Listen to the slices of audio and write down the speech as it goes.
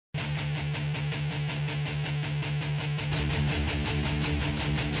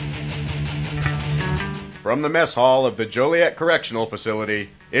From the mess hall of the Joliet Correctional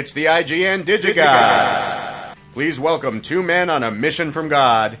Facility, it's the IGN DigiGuys. Please welcome two men on a mission from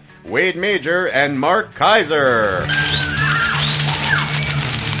God, Wade Major and Mark Kaiser.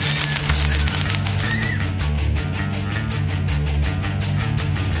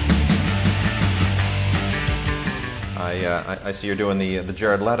 I see you're doing the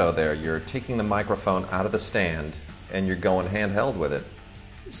Jared Leto there. You're taking the microphone out of the stand and you're going handheld with it.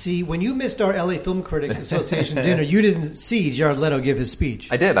 See, when you missed our LA Film Critics Association dinner, you didn't see Jared Leto give his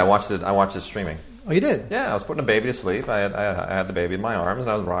speech. I did. I watched it streaming. Oh, you did? Yeah, I was putting a baby to sleep. I had the baby in my arms, and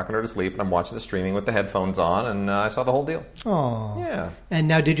I was rocking her to sleep, and I'm watching the streaming with the headphones on, and I saw the whole deal. Oh. Yeah. And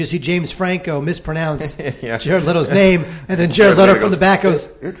now did you see James Franco mispronounce yeah. Jared Leto's name, and then Jared Leto from the back goes,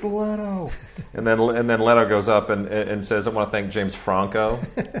 "It's Leto." And then Leto goes up and says, "I want to thank James Franco."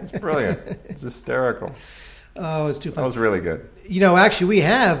 It's brilliant. It's hysterical. Oh, it's too funny. That was really good. You know, actually, we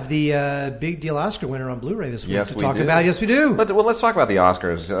have the Big Deal Oscar winner on Blu-ray this week to talk about. Yes, we do. Let's talk about the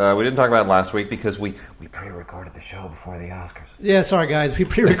Oscars. We didn't talk about it last week because we pre-recorded the show before the Oscars. Yeah, sorry, guys. We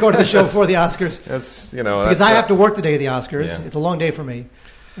pre-recorded the show before the Oscars. Because I have to work the day of the Oscars. Yeah. It's a long day for me.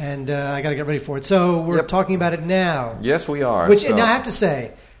 And I got to get ready for it. So we're talking about it now. Yes, we are. And I have to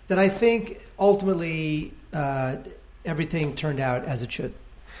say that I think ultimately everything turned out as it should.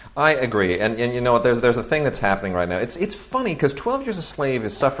 I agree, and you know what? There's a thing that's happening right now. It's funny because 12 Years a Slave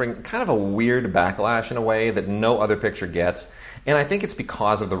is suffering kind of a weird backlash in a way that no other picture gets, and I think it's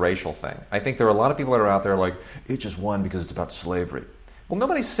because of the racial thing. I think there are a lot of people that are out there like, it just won because it's about slavery. Well,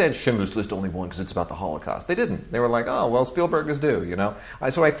 nobody said Schindler's List only won because it's about the Holocaust. They didn't. They were like, oh, well, Spielberg is due, you know?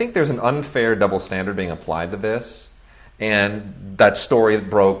 So I think there's an unfair double standard being applied to this. And that story that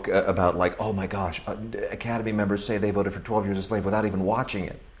broke about like, oh my gosh, Academy members say they voted for 12 Years a Slave without even watching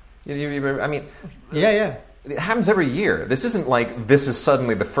it. I mean, yeah. It happens every year. This isn't like this is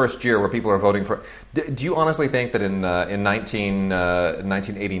suddenly the first year where people are voting for. Do you honestly think that in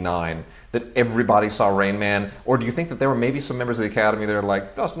 1989 that everybody saw Rain Man, or do you think that there were maybe some members of the Academy that are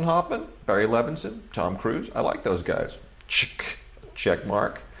like Dustin Hoffman, Barry Levinson, Tom Cruise? I like those guys. Check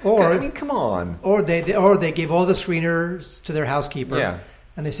mark. Or I mean, come on. Or they gave all the screeners to their housekeeper. Yeah.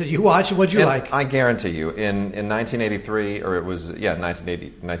 And they said, you watch, and what'd you like? I guarantee you, in 1983, or it was,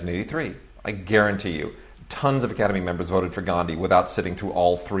 1983, I guarantee you, tons of Academy members voted for Gandhi without sitting through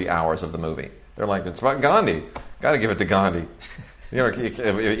all 3 hours of the movie. They're like, it's about Gandhi. Got to give it to Gandhi. You know,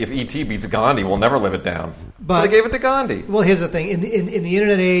 if E.T. beats Gandhi, we'll never live it down. But so they gave it to Gandhi. Well, here's the thing. In the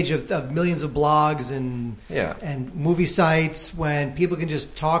internet age of millions of blogs and movie sites, when people can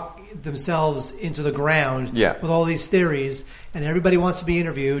just talk themselves into the ground with all these theories, and everybody wants to be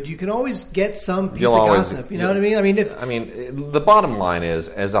interviewed, you can always get some piece of gossip. You know what I mean? I mean, the bottom line is,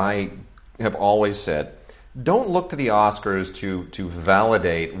 as I have always said, don't look to the Oscars to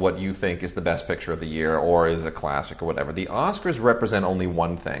validate what you think is the best picture of the year or is a classic or whatever. The Oscars represent only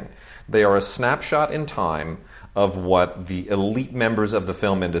one thing. They are a snapshot in time of what the elite members of the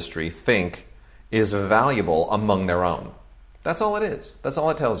film industry think is valuable among their own. That's all it is. That's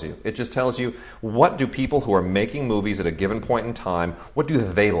all it tells you. It just tells you what do people who are making movies at a given point in time, what do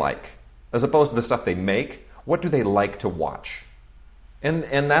they like? As opposed to the stuff they make, what do they like to watch? And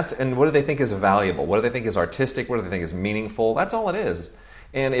what do they think is valuable? What do they think is artistic? What do they think is meaningful? That's all it is.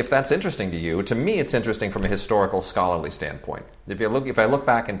 And if that's interesting to you, to me it's interesting from a historical, scholarly standpoint. If I look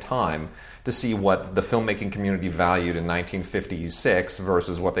back in time to see what the filmmaking community valued in 1956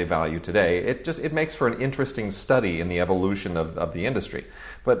 versus what they value today, it makes for an interesting study in the evolution of the industry.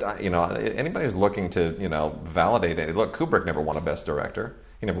 But anybody who's looking to validate it, look, Kubrick never won a Best Director.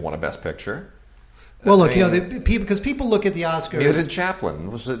 He never won a Best Picture. Well, look, because people look at the Oscars. Neither did Chaplin.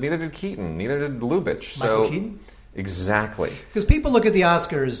 Neither did Keaton. Neither did Lubitsch. Michael Keaton? Exactly. Because people look at the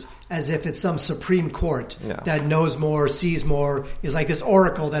Oscars as if it's some Supreme Court that knows more, sees more, is like this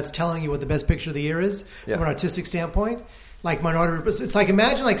oracle that's telling you what the best picture of the year is from an artistic standpoint. Like Minority Report. It's like,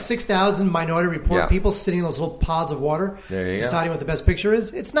 imagine like 6,000 Minority Report people sitting in those little pods of water deciding what the best picture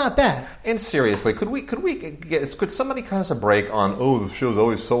is. It's not that. And seriously, could somebody cut us a break on, the show's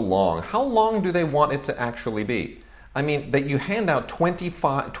always so long. How long do they want it to actually be? I mean, that you hand out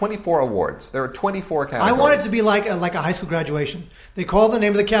 24 awards. There are 24 categories. I want it to be like a high school graduation. They call the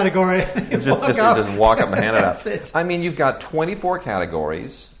name of the category. Just walk up and hand it out. That's it. I mean, you've got 24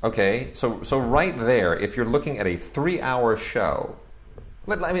 categories. Okay, so right there, if you're looking at a 3-hour show,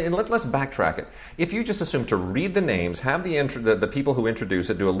 let's backtrack it. If you just assume to read the names, have the people who introduce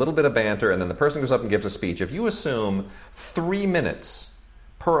it do a little bit of banter, and then the person goes up and gives a speech. If you assume 3 minutes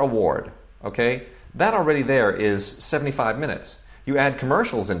per award, okay. That already there is 75 minutes. You add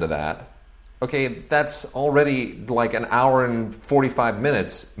commercials into that, okay, that's already like an hour and 45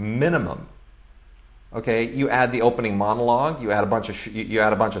 minutes minimum. Okay, you add the opening monologue. You add a bunch of you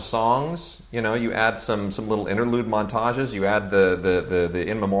add a bunch of songs. You know, you add some little interlude montages. You add the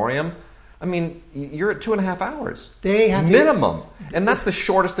in memoriam. I mean, you're at 2.5 hours. They have minimum, and that's the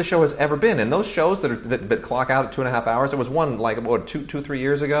shortest the show has ever been. And those shows that clock out at 2.5 hours. There was one like about 3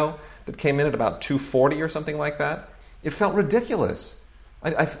 years ago that came in at about 2:40 or something like that. It felt ridiculous.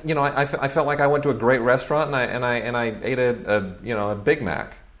 I felt like I went to a great restaurant and I ate a Big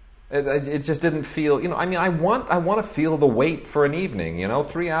Mac. It just didn't feel, I mean, I want to feel the wait for an evening,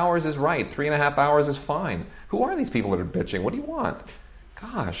 3 hours is right, 3.5 hours is fine. Who are these people that are bitching? What do you want?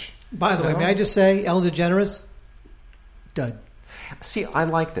 Gosh. By the way, may I just say, Ellen DeGeneres, dud. See, I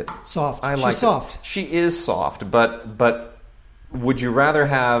liked it. Soft. She's soft. She is soft, but would you rather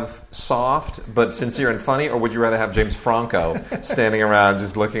have soft but sincere and funny, or would you rather have James Franco standing around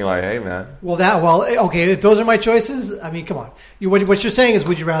just looking like, hey, man? Okay, if those are my choices, I mean, come on. What you're saying is,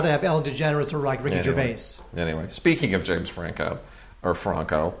 would you rather have Ellen DeGeneres or like Ricky Gervais? Anyway, speaking of James Franco,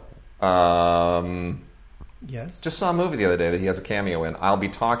 yes. Just saw a movie the other day that he has a cameo in. I'll be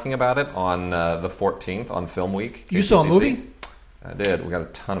talking about it on the 14th on Film Week. KCCC. You saw a movie? I did. We got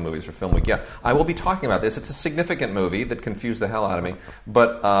a ton of movies for Film Week. Yeah, I will be talking about this. It's a significant movie that confused the hell out of me.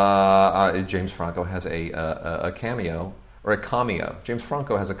 But James Franco has a cameo, or a cameo. James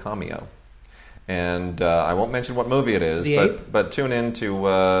Franco has a cameo. And I won't mention what movie it is, but tune in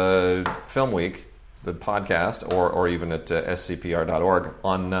to Film Week, the podcast, or even at scpr.org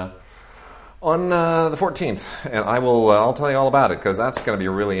on the 14th. And I'll tell you all about it, because that's going to be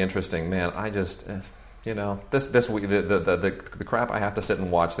really interesting. Man, I just... this week, the crap I have to sit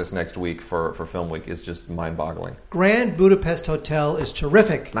and watch this next week for Film Week is just mind-boggling. Grand Budapest Hotel is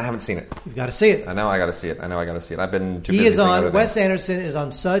terrific. And I haven't seen it. You've got to see it. I know I got to see it. I've been too busy. Wes Anderson is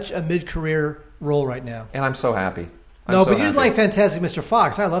on such a mid-career role right now. And I'm so happy. But you didn't like Fantastic Mr.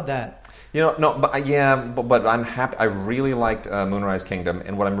 Fox. I love that. But I'm happy. I really liked Moonrise Kingdom,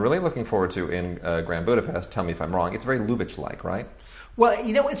 and what I'm really looking forward to in Grand Budapest, tell me if I'm wrong, it's very Lubitsch-like, right? Well,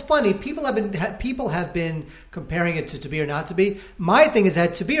 it's funny. People have been comparing it to Be or Not to Be. My thing is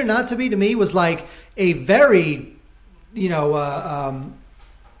that To Be or Not to Be to me was like a very, it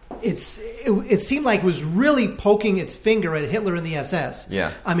seemed like it was really poking its finger at Hitler and the SS.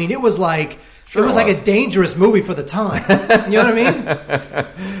 Yeah. I mean, it was like a dangerous movie for the time. You know what I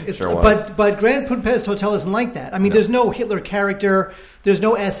mean? Sure was. But Grand Budapest Hotel isn't like that. I mean, There's no Hitler character. There's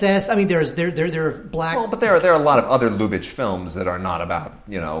no SS. I mean, there are black. Well, but there are a lot of other Lubitsch films that are not about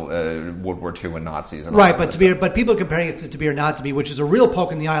World War II and Nazis and all right. That But people are comparing it to To Be or Not to Be, which is a real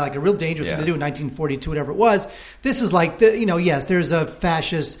poke in the eye, like a real dangerous thing to do in 1942, whatever it was. This is like yes, there's a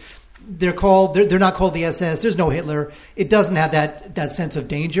fascist. They're not called the SS. There's no Hitler. It doesn't have that sense of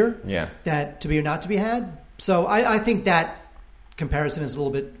danger. Yeah. That To Be or Not to Be had. So I think that comparison is a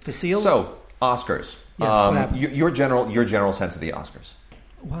little bit facile. So Oscars. Yes, your general sense of the Oscars.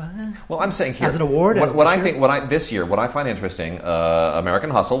 What? Well, I'm saying here as an award. This year, what I find interesting,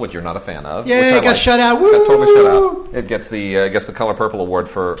 American Hustle, which you're not a fan of. Yeah, it got shut out. Woo! Got totally shut out. It gets the Color Purple Award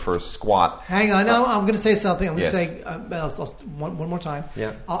for Squat. Hang on, no, I'm going to say something. I'm going Yes. to say one more time.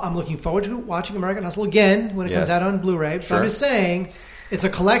 Yeah. I'm looking forward to watching American Hustle again when it comes out on Blu-ray. Sure. I'm just saying. It's a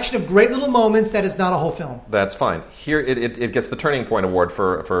collection of great little moments that is not a whole film. That's fine. Here, it gets the Turning Point Award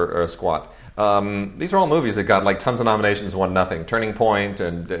for Squat. These are all movies that got like tons of nominations, won nothing. Turning Point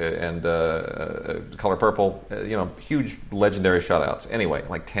and Color Purple, huge legendary shutouts. Anyway,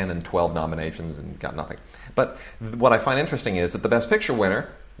 like 10 and 12 nominations and got nothing. But what I find interesting is that the Best Picture winner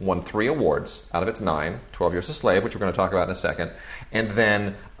won 3 awards out of its 9, 12 Years a Slave, which we're going to talk about in a second, and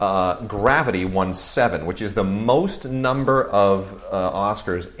then Gravity won 7, which is the most number of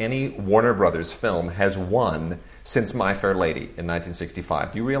Oscars any Warner Brothers film has won since My Fair Lady in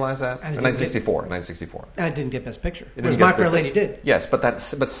 1965. Do you realize that? 1964. And it didn't get Best Picture. Whereas My Fair Lady did. Yes, but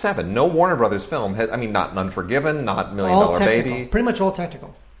 7. No Warner Brothers film has. I mean, not Unforgiven, not Million Dollar Baby. Pretty much all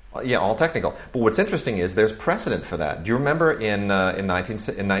technical. Yeah, all technical. But what's interesting is there's precedent for that. Do you remember in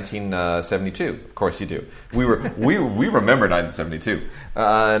 1972? Of course you do. We remember 1972.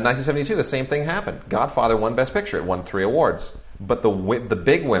 1972, the same thing happened. Godfather won Best Picture. It won 3 awards. But the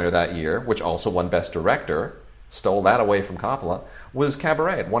big winner that year, which also won Best Director, stole that away from Coppola, was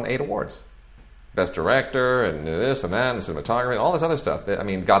Cabaret. It won 8 awards. Best Director, and this and that, and cinematography, and all this other stuff. I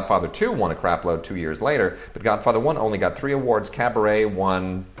mean, Godfather 2 won a crapload 2 years later, but Godfather 1 only got 3 awards. Cabaret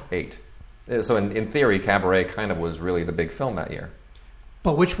won 8. So in theory, Cabaret kind of was really the big film that year.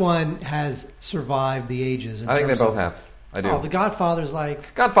 But which one has survived the ages? I think they both have. I do. Oh, The Godfather's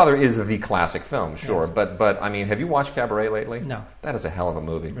like... Godfather is the classic film, sure. Yes. But I mean, have you watched Cabaret lately? No. That is a hell of a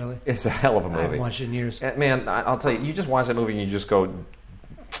movie. Really? It's a hell of a movie. I haven't watched it in years. Man, I'll tell you, you just watch that movie and you just go...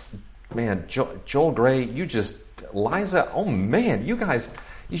 man, Joel Grey, Liza, oh man, you guys,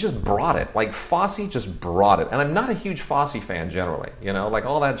 you just brought it. Like, Fosse just brought it. And I'm not a huge Fosse fan generally. Like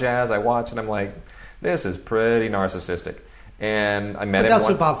all that jazz I watch, and I'm like, this is pretty narcissistic. And I met him. That's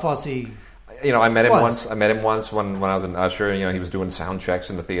what Bob Fosse. I met him once. I met him once when I was an usher. He was doing sound checks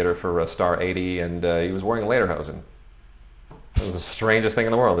in the theater for Star 80, and he was wearing lederhosen. It was the strangest thing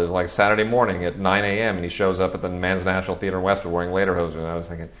in the world. It was like Saturday morning at 9 a.m., and he shows up at the Man's National Theater in Westwood wearing lederhosen. And I was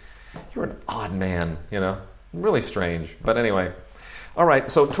thinking, you're an odd man, Really strange. But anyway. All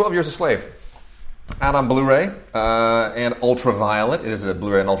right, so 12 Years a Slave. Out on Blu-ray and Ultraviolet. It is a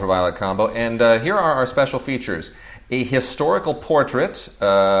Blu-ray and Ultraviolet combo. And here are our special features. A historical portrait,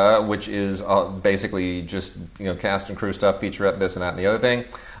 which is basically just cast and crew stuff, featurette, this and that and the other thing.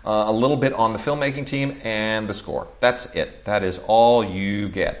 A little bit on the filmmaking team and the score. That's it. That is all you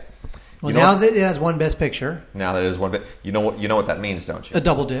get. Well, now that it has one Best Picture. Now that it is one bit, you know what that means, don't you? A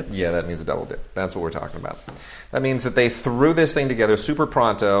double dip. Yeah, that means a double dip. That's what we're talking about. That means that they threw this thing together super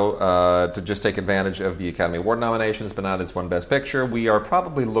pronto to just take advantage of the Academy Award nominations, but now that it's one Best Picture, we are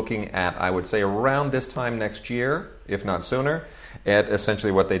probably looking at, I would say, around this time next year, if not sooner, at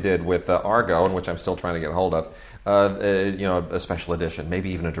essentially what they did with Argo, in which I'm still trying to get a hold of. A special edition, maybe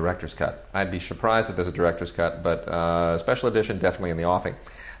even a director's cut. I'd be surprised if there's a director's cut, but special edition definitely in the offing.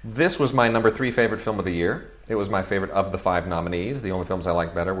 This was my number 3 favorite film of the year. It was my favorite of the 5 nominees. The only films I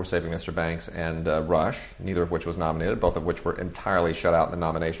liked better were Saving Mr. Banks and Rush, neither of which was nominated, both of which were entirely shut out in the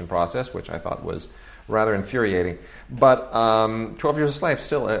nomination process, which I thought was rather infuriating. But 12 Years a Slave,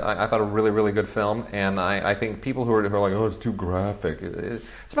 still, I thought a really, really good film, and I think people who are like, oh, it's too graphic.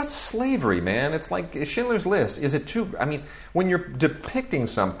 It's about slavery, man. It's like Schindler's List. Is it too... I mean, when you're depicting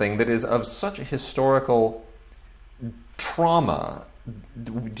something that is of such a historical trauma...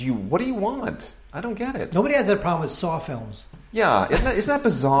 What do you want? I don't get it. Nobody has that problem with Saw films. Yeah, isn't that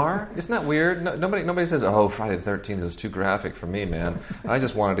bizarre? Isn't that weird? Nobody says, "Oh, Friday the 13th was too graphic for me, man." I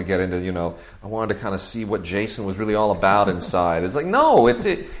just wanted to get into, I wanted to kind of see what Jason was really all about inside. It's like, no,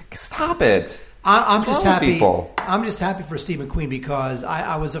 stop it. I'm just happy. I'm just happy for Steve McQueen because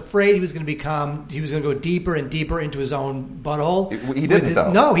I was afraid he was going to go deeper and deeper into his own butthole. He didn't,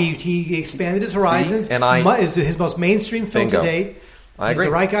 though. No, he expanded his horizons. See? And is his most mainstream film to date. He's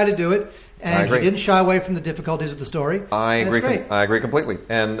the right guy to do it, and he didn't shy away from the difficulties of the story. I agree. I agree completely.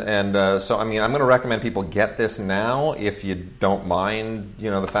 And so, I mean, I'm going to recommend people get this now if you don't mind,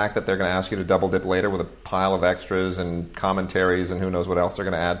 the fact that they're going to ask you to double dip later with a pile of extras and commentaries and who knows what else they're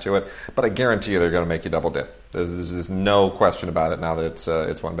going to add to it. But I guarantee you they're going to make you double dip. There's no question about it now that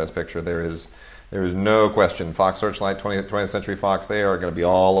it's one Best Picture. There is no question. Fox Searchlight, 20th Century Fox, they are going to be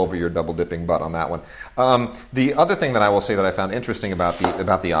all over your double-dipping butt on that one. The other thing that I will say that I found interesting about the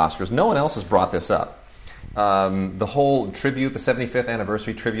Oscars, no one else has brought this up. The whole tribute, the 75th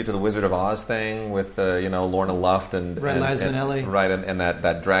anniversary tribute to the Wizard of Oz thing with Lorna Luft and Liza Minnelli, right, and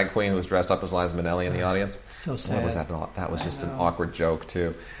that drag queen who was dressed up as Liza Minnelli in the audience. So sad. What was that? That was just an awkward joke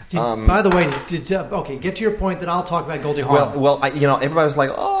too. By the way, okay, get to your point. Then I'll talk about Goldie Hawn. Well, everybody was like,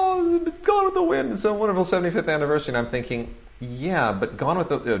 "Oh, Gone with the Wind! It's a wonderful 75th anniversary," and I'm thinking, yeah, but Gone with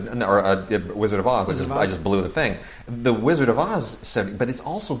the Wizard of Oz. I just blew the thing. The Wizard of Oz, but it's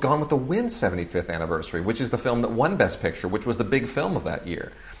also Gone with the Wind 75th anniversary, which is the film that won Best Picture, which was the big film of that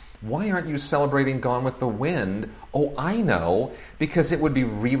year. Why aren't you celebrating Gone with the Wind? Oh, I know, because it would be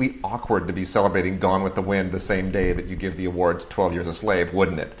really awkward to be celebrating Gone with the Wind the same day that you give the award to 12 Years a Slave,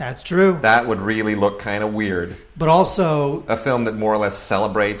 wouldn't it? That's true. That would really look kind of weird. But also... a film that more or less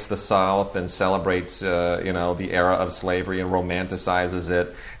celebrates the South and celebrates, the era of slavery and romanticizes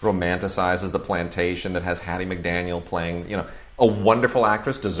it, romanticizes the plantation that has Hattie McDaniel playing, a wonderful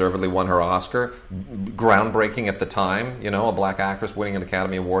actress, deservedly won her Oscar, groundbreaking at the time, a black actress winning an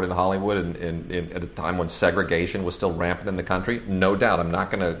Academy Award in Hollywood at a time when segregation was still rampant in the country. No doubt, I'm not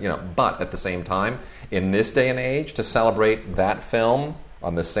going to, but at the same time, in this day and age, to celebrate that film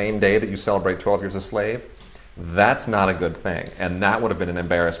on the same day that you celebrate 12 Years a Slave, that's not a good thing, and that would have been an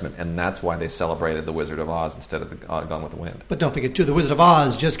embarrassment, and that's why they celebrated The Wizard of Oz instead of Gone with the Wind. But don't forget, too, The Wizard of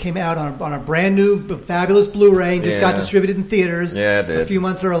Oz just came out on a brand new, fabulous Blu-ray, and just got distributed in theaters a few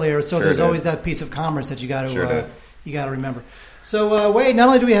months earlier. So there's always that piece of commerce that you got to remember. So, Wade, not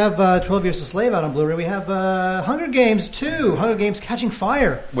only do we have 12 Years a Slave out on Blu-ray, we have Hunger Games 2, Hunger Games Catching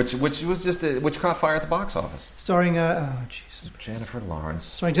Fire, which caught fire at the box office, starring Jennifer Lawrence.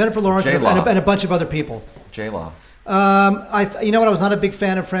 Sorry, Jennifer Lawrence and a bunch of other people. J-Law. I was not a big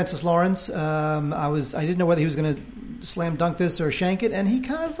fan of Francis Lawrence. I didn't know whether he was going to slam dunk this or shank it, and he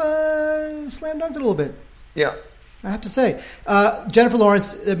kind of slam dunked it a little bit. Yeah. I have to say. Jennifer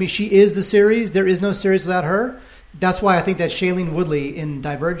Lawrence, I mean, she is the series. There is no series without her. That's why I think that Shailene Woodley in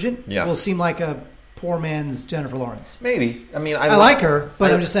Divergent Yeah. will seem like a poor man's Jennifer Lawrence. Maybe. I mean, I like her,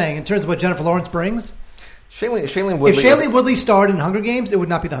 but I'm just saying, in terms of what Jennifer Lawrence brings, Shailene Woodley. if Shailene Woodley starred in Hunger Games, it would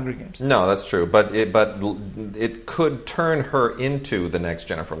not be the Hunger Games. No, that's true. But it could turn her into the next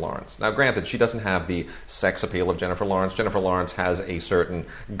Jennifer Lawrence. Now, granted, she doesn't have the sex appeal of Jennifer Lawrence. Jennifer Lawrence has a certain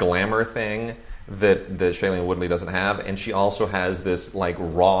glamour thing that Shailene Woodley doesn't have, and she also has this like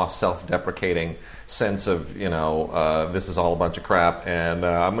raw, self-deprecating sense of, this is all a bunch of crap, and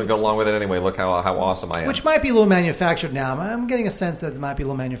I'm going to go along with it anyway. Look how awesome I am. Which might be a little manufactured now. I'm getting a sense that it might be a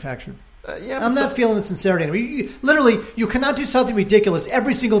little manufactured. I'm not feeling the sincerity anymore. Literally, you cannot do something ridiculous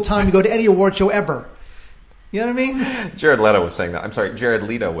every single time you go to any award show ever. You know what I mean? Jared Leto was saying that. I'm sorry, Jared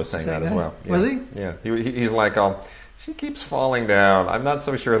Leto was saying that as well. Yeah. Was he? Yeah. He's like, she keeps falling down. I'm not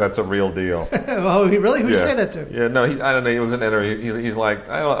so sure that's a real deal. Oh, really? Who did you say that to? Yeah, no, I don't know. It was an interview. He's like,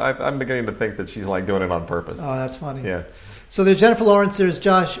 I'm beginning to think that she's like doing it on purpose. Oh, that's funny. Yeah. So there's Jennifer Lawrence. There's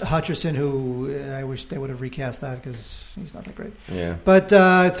Josh Hutcherson, who I wish they would have recast that because he's not that great. Yeah. But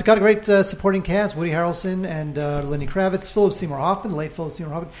it's got a great supporting cast: Woody Harrelson and Lenny Kravitz, Philip Seymour Hoffman, the late Philip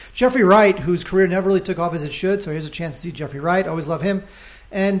Seymour Hoffman, Jeffrey Wright, whose career never really took off as it should. So here's a chance to see Jeffrey Wright. Always love him.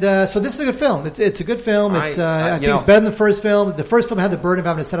 And so this is a good film. It's a good film. I think it's better than the first film. The first film had the burden of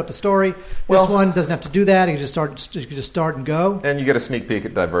having to set up the story. This one doesn't have to do that. You can just start and go. And you get a sneak peek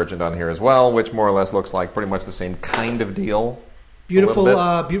at Divergent on here as well, which more or less looks like pretty much the same kind of deal. Beautiful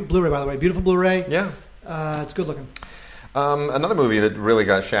Blu-ray, by the way. Beautiful Blu-ray. Yeah. It's good looking. Another movie that really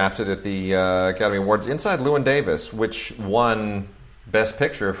got shafted at the Academy Awards, Inside Llewyn Davis, which won Best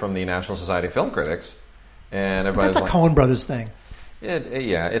Picture from the National Society of Film Critics. And everybody's that's a Coen Brothers thing.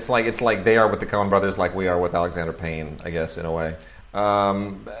 It's like they are with the Coen Brothers, like we are with Alexander Payne, I guess, in a way.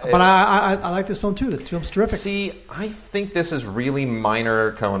 But I like this film too. This film's terrific. See, I think this is really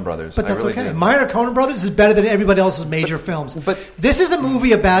minor Coen Brothers. But that's really okay. Do. Minor Coen Brothers is better than everybody else's major films. But this is a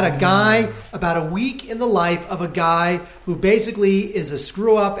movie about a guy, about a week in the life of a guy who basically is a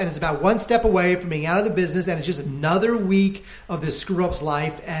screw up and is about one step away from being out of the business, and it's just another week of this screw up's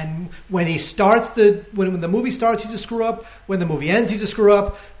life. And when he starts when the movie starts, he's a screw up. When the movie ends, he's a screw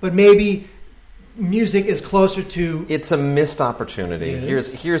up. But maybe music is closer to... It's a missed opportunity.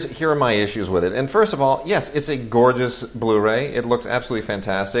 Here are my issues with it. And first of all, yes, it's a gorgeous Blu-ray. It looks absolutely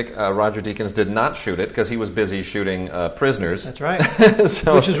fantastic. Roger Deakins did not shoot it because he was busy shooting Prisoners. That's right.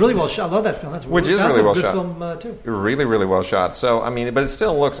 Which is really well shot. I love that film. That's really well shot. Film too. Really, really well shot. So, I mean, but it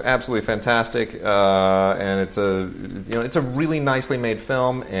still looks absolutely fantastic. And it's a really nicely made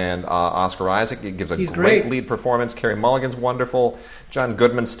film. And Oscar Isaac, it gives a great lead performance. Carey Mulligan's wonderful. John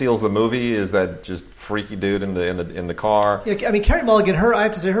Goodman steals the movie. Is that just freaky dude in the car? Yeah, I mean, Carey Mulligan. I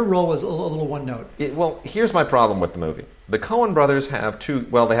have to say, her role was a little one note. Well, here's my problem with the movie. The Coen brothers have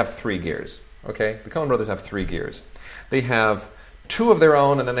they have 3 gears. Okay, the Coen brothers have 3 gears. They have 2 of their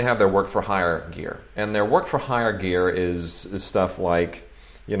own, and then they have their work for hire gear. And their work for hire gear is stuff like,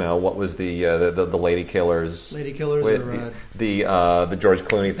 what was the Lady Killers? Lady Killers, or the George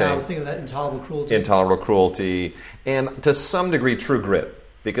Clooney thing. I was thinking of that Intolerable Cruelty, and to some degree True Grit,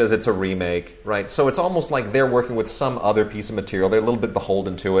 because it's a remake, right? So it's almost like they're working with some other piece of material. They're a little bit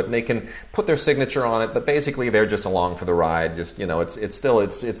beholden to it, and they can put their signature on it. But basically, they're just along for the ride. Just it's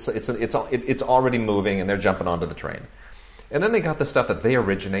already moving, and they're jumping onto the train. And then they got the stuff that they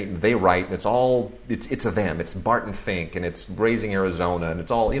originate and they write, and it's them. It's Barton Fink, and it's Raising Arizona, and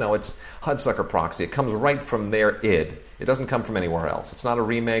it's all, it's Hudsucker Proxy. It comes right from their id. It doesn't come from anywhere else. It's not a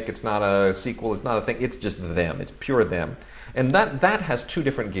remake. It's not a sequel. It's not a thing. It's just them. It's pure them. And that has 2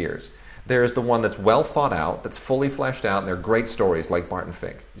 different gears. There's the one that's well thought out, that's fully fleshed out, and they're great stories like Barton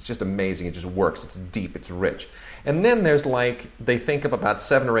Fink. It's just amazing. It just works. It's deep. It's rich. And then there's they think up about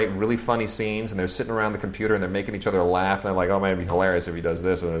 7 or 8 really funny scenes, and they're sitting around the computer and they're making each other laugh, and they're like, oh man, it'd be hilarious if he does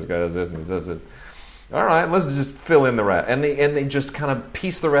this, and this guy does this, and he does it. All right, let's just fill in the rest. And they just kind of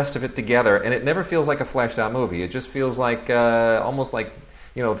piece the rest of it together, and it never feels like a fleshed out movie. It just feels like almost like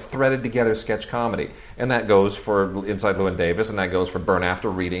threaded together sketch comedy. And that goes for Inside Llewyn Davis, and that goes for Burn After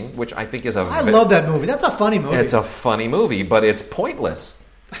Reading, which I think is I love that movie. That's a funny movie. It's a funny movie, but it's pointless.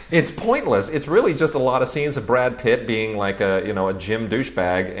 It's pointless. It's really just a lot of scenes of Brad Pitt being like a gym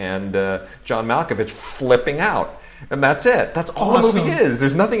douchebag and John Malkovich flipping out. And that's it. That's all the movie is.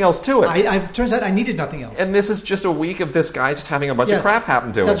 There's nothing else to it. Turns out I needed nothing else. And this is just a week of this guy just having a bunch of crap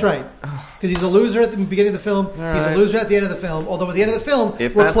happen to him. That's right. Because he's a loser at the beginning of the film. He's a loser at the end of the film. Although at the end of the film,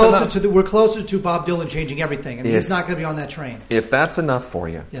 we're closer to Bob Dylan changing everything, and he's not going to be on that train. If that's enough for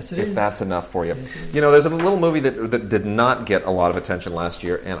you. Yes, it is. If that's enough for you. Yes, there's a little movie that did not get a lot of attention last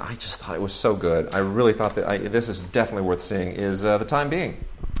year, and I just thought it was so good. I really thought that this is definitely worth seeing, is The Time Being,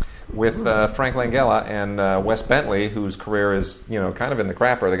 with Frank Langella and Wes Bentley, whose career is kind of in the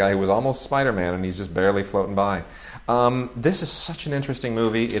crapper. The guy who was almost Spider-Man, and he's just barely floating by. This is such an interesting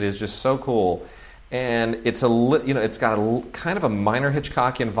movie. It is just so cool. And it's it's got a kind of a minor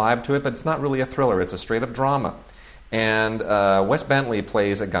Hitchcockian vibe to it, but it's not really a thriller. It's a straight-up drama. And Wes Bentley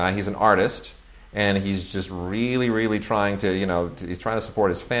plays a guy. He's an artist, and he's just really, really trying to, he's trying to support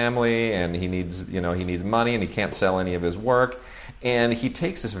his family, and he needs money, and he can't sell any of his work. And he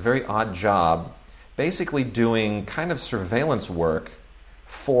takes this very odd job, basically doing kind of surveillance work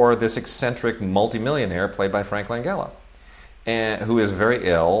for this eccentric multimillionaire played by Frank Langella, and who is very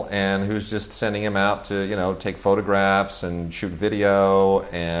ill, and who's just sending him out to take photographs and shoot video,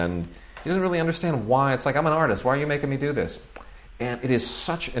 and he doesn't really understand why. It's like, I'm an artist, why are you making me do this? And it is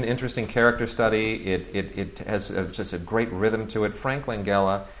such an interesting character study. It has just a great rhythm to it. Frank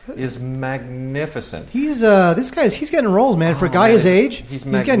Langella is magnificent. He's getting roles, man. For a guy his age, he's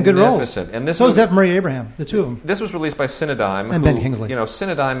getting good roles. And this so is F. Murray Abraham, the two of them. This was released by Cinedigm. And Ben Kingsley.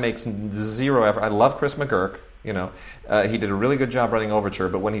 Cinedigm makes zero effort. I love Chris McGurk. He did a really good job running Overture,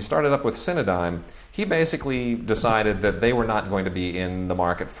 but when he started up with Cinedigm, he basically decided that they were not going to be in the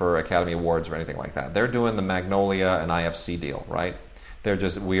market for Academy Awards or anything like that. They're doing the Magnolia and IFC deal, right? They're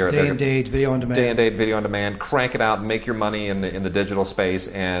just day and date video on demand. Day and date video on demand. Crank it out, make your money in the digital space,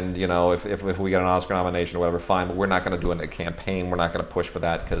 and if we get an Oscar nomination or whatever, fine. But we're not going to do a campaign. We're not going to push for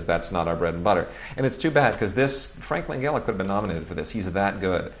that because that's not our bread and butter. And it's too bad because Frank Langella could have been nominated for this. He's that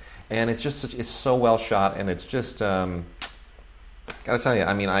good. And it's so well shot, and it's just, got to tell you,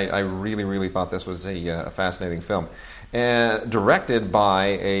 I really, really thought this was a fascinating film. And directed by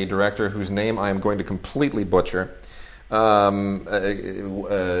a director whose name I am going to completely butcher, Chavez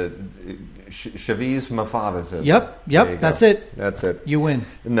Mafavez. Yep, that's it. That's it. You win.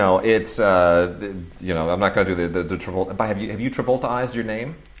 No, it's, I'm not going to do the Travolta. Have you Travoltaized your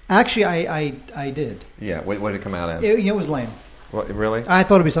name? Actually, I did. Yeah, what did it come out as? It was lame. What, really? I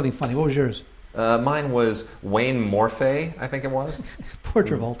thought it would be something funny. What was yours? Mine was Wayne Morphy, I think it was. Poor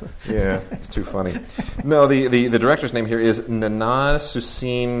Travolta. Yeah, it's too funny. No, the director's name here is Nana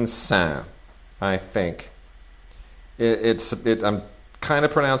Sucine Saint, I think. I'm kind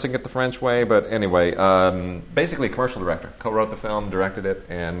of pronouncing it the French way, but anyway, basically a commercial director. Co-wrote the film, directed it,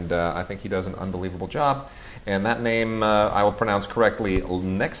 and I think he does an unbelievable job. And that name I will pronounce correctly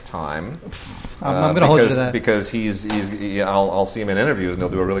next time. I'm going to hold you to that because I'll see him in interviews and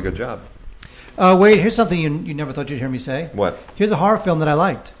he'll do a really good job. Wait, here's something you never thought you'd hear me say. What? Here's a horror film that I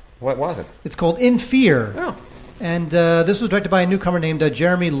liked. What was it? It's called In Fear. Oh. And this was directed by a newcomer named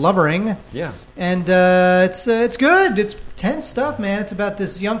Jeremy Lovering. Yeah. And it's good. It's tense stuff, man. It's about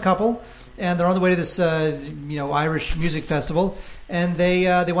this young couple, and they're on the way to this Irish music festival. And they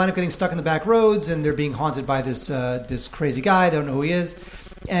wind up getting stuck in the back roads, and they're being haunted by this crazy guy. They don't know who he is,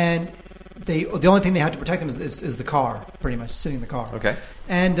 and the only thing they have to protect them is the car, pretty much sitting in the car. Okay.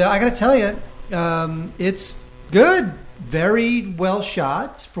 And I got to tell you, it's good, very well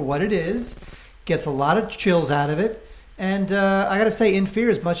shot for what it is. Gets a lot of chills out of it, and I got to say, In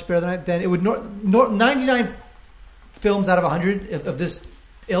Fear is much better than it would. 99 films out of 100 of this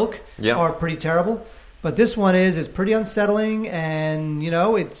ilk are pretty terrible. But this one is pretty unsettling, and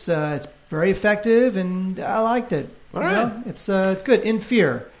it's very effective, and I liked it. All right, it's good. In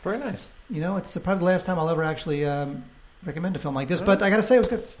Fear, very nice. It's probably the last time I'll ever actually recommend a film like this. All but right. I got to say, it was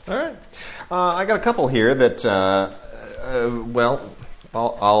good. All right, I got a couple here that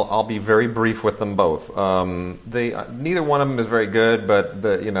I'll be very brief with them both. Neither one of them is very good, but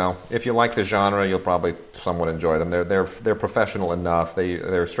if you like the genre, you'll probably somewhat enjoy them. They're professional enough.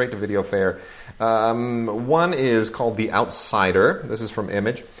 They're straight to video fare. One is called The Outsider. This is from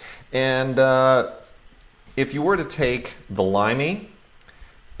Image, and if you were to take The Limey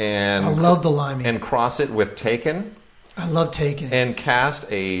and I love The Limey and cross it with Taken. I love Taken. And cast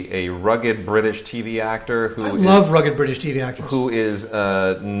a rugged British TV actor who rugged British TV actors. Who is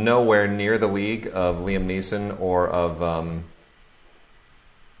nowhere near the league of Liam Neeson or of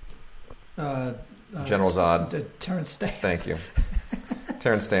General Zod. Terrence Stamp. Thank you.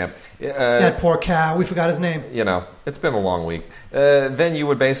 Terrence Stamp. That poor cow. We forgot his name. It's been a long week. Then you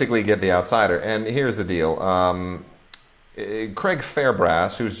would basically get The Outsider. And here's the deal. Craig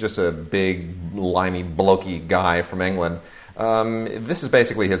Fairbrass, who's just a big, limey, blokey guy from England, this is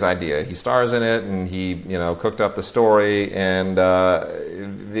basically his idea. He stars in it, and he, cooked up the story, and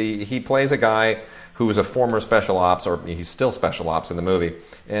he plays a guy who's a former special ops, or he's still special ops in the movie,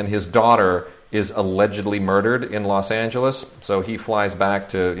 and his daughter is allegedly murdered in Los Angeles, so he flies back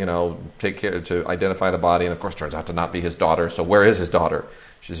to, take care to identify the body, and of course turns out to not be his daughter. So where is his daughter?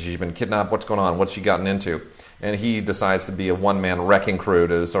 She's been kidnapped. What's going on? What's she gotten into? And he decides to be a one-man wrecking crew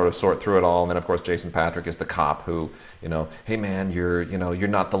to sort of sort through it all. And then, of course, Jason Patric is the cop who, hey man, you're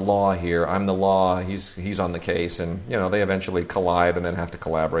not the law here. I'm the law. He's on the case, and they eventually collide and then have to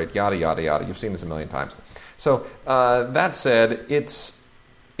collaborate. Yada yada yada. You've seen this a million times. So that said,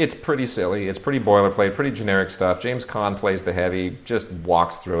 it's pretty silly. It's pretty boilerplate, pretty generic stuff. James Caan plays the heavy, just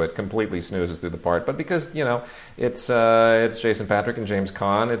walks through it, completely snoozes through the part. But because, it's Jason Patric and James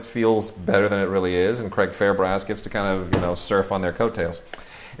Caan, it feels better than it really is. And Craig Fairbrass gets to kind of, surf on their coattails.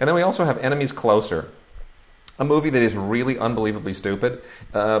 And then we also have Enemies Closer, a movie that is really unbelievably stupid.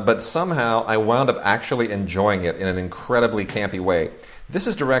 But somehow I wound up actually enjoying it in an incredibly campy way. This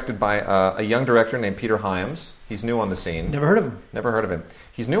is directed by a young director named Peter Hyams. He's new on the scene. Never heard of him. Never heard of him.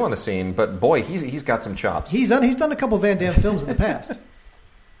 He's new on the scene, but boy, he's got some chops. He's done a couple Van Damme films in the past.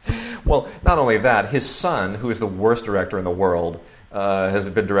 Well, not only that, his son, who is the worst director in the world, has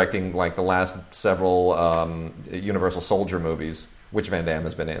been directing like the last several Universal Soldier movies, which Van Damme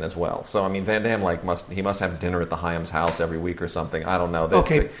has been in as well. So I mean, Van Damme must have dinner at the Hyams house every week or something. I don't know.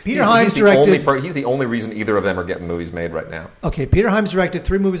 Okay, Peter Hyams directed. He's the only reason either of them are getting movies made right now. Okay, Peter Hyams directed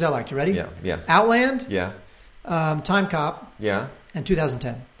 3 movies I liked. You ready? Yeah. Outland. Yeah. Time Cop. Yeah. And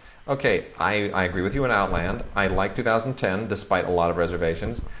 2010. Okay, I agree with you in Outland. I like 2010, despite a lot of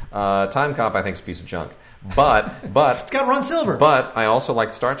reservations. Time Cop, I think, is a piece of junk. But it's got Ron Silver. But I also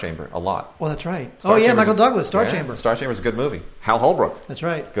like Star Chamber a lot. Well, that's right. Michael Douglas, Star Chamber. Star Chamber is a good movie. Hal Holbrook. That's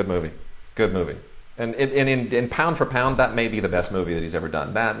right. Good movie. And in pound for pound, that may be the best movie that he's ever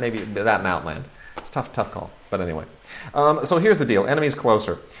done. That and Outland. It's a tough call. But anyway, so here's the deal. Enemies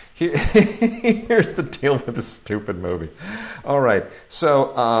Closer. Here's the deal with this stupid movie. All right.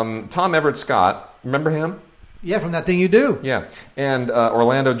 So Tom Everett Scott, remember him? Yeah, from That Thing You Do. Yeah. And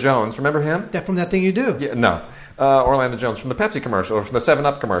Orlando Jones, remember him? From That Thing You Do. Yeah, no. Orlando Jones from the Pepsi commercial, or from the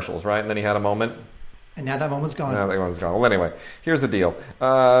 7-Up commercials, right? And then he had a moment. And now that moment's gone. Now that moment's gone. Well, anyway, here's the deal.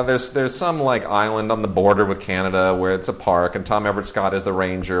 There's some like island on the border with Canada where it's a park, and Tom Everett Scott is the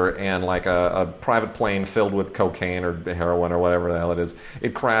ranger, and like a private plane filled with cocaine or heroin or whatever the hell it is.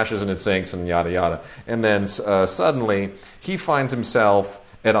 It crashes and it sinks and yada yada. And then suddenly he finds himself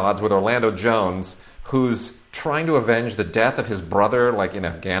at odds with Orlando Jones, who's trying to avenge the death of his brother, like in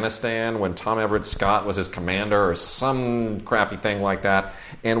Afghanistan, when Tom Everett Scott was his commander, or some crappy thing like that.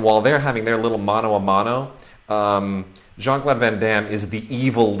 And while they're having their little mano-a-mano, Jean-Claude Van Damme is the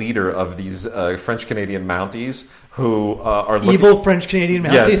evil leader of these French-Canadian Mounties who are looking... Evil French-Canadian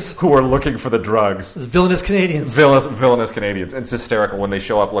Mounties? Yes, who are looking for the drugs. Those villainous Canadians. Villainous Canadians. And it's hysterical when they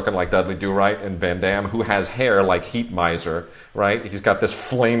show up looking like Dudley Do-Right and Van Damme, who has hair like Heat Miser, right? He's got this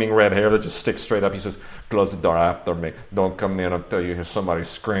flaming red hair that just sticks straight up. He says, "Close the door after me. Don't come in until you hear somebody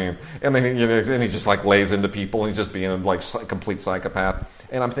scream." And then and he just like lays into people. And he's just being like a complete psychopath.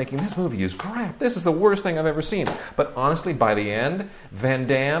 And I'm thinking, this movie is crap. This is the worst thing I've ever seen. But honestly, by the end, Van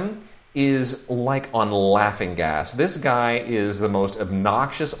Damme is like on laughing gas. This guy is the most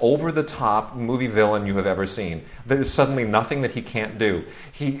obnoxious, over-the-top movie villain you have ever seen. There's suddenly nothing that he can't do.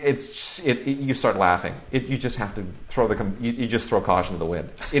 You start laughing. You just have to you just throw caution to the wind.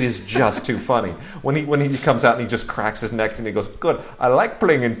 It is just too funny. When he comes out and he just cracks his neck and he goes, "Good, I like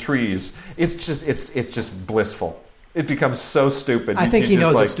playing in trees." It's just blissful. It becomes so stupid. I think he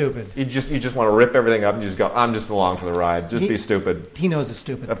knows it's stupid. You just want to rip everything up and you just go, "I'm just along for the ride. Just be stupid." He knows it's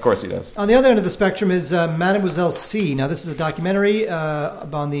stupid. Of course he does. On the other end of the spectrum is Mademoiselle C. Now, this is a documentary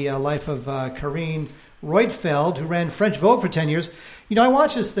on the life of Karine Roitfeld, who ran French Vogue for 10 years. I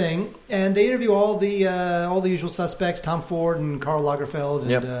watched this thing, and they interview all the usual suspects: Tom Ford and Karl Lagerfeld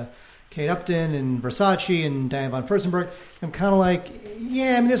and Kate Upton and Versace and Diane von Furstenberg. I'm kind of like,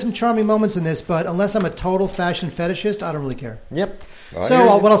 yeah, I mean, there's some charming moments in this, but unless I'm a total fashion fetishist, I don't really care. Yep.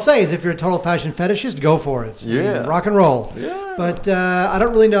 So what I'll say is, if you're a total fashion fetishist, go for it. Yeah. Rock and roll. Yeah. But I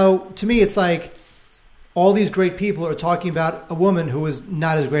don't really know. To me, it's like all these great people are talking about a woman who is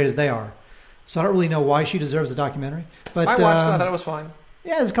not as great as they are. So I don't really know why she deserves a documentary. But I watched it. I thought it was fine.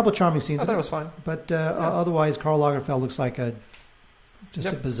 Yeah, there's a couple of charming scenes. I thought it was fine. But otherwise, Karl Lagerfeld looks like a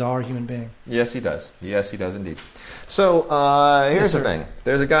bizarre human being. Yes, he does. Yes, he does indeed. So here's the thing.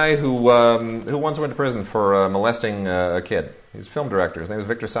 There's a guy who once went to prison for molesting a kid. He's a film director. His name is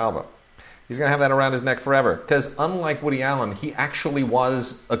Victor Salva. He's going to have that around his neck forever. Because unlike Woody Allen, he actually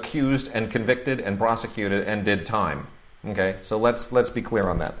was accused and convicted and prosecuted and did time. Okay, so let's be clear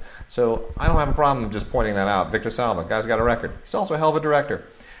on that. So I don't have a problem just pointing that out. Victor Salva, guy's got a record. He's also a hell of a director.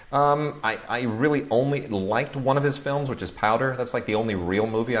 I really only liked one of his films, which is Powder. That's like the only real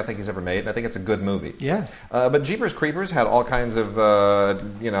movie I think he's ever made, and I think it's a good movie. Yeah. But Jeepers Creepers had all kinds of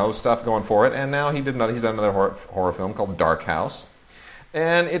stuff going for it, and now he's done another horror film called Dark House.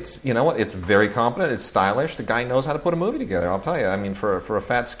 And it's, you know what, it's very competent, it's stylish. The guy knows how to put a movie together, I'll tell you. I mean, for a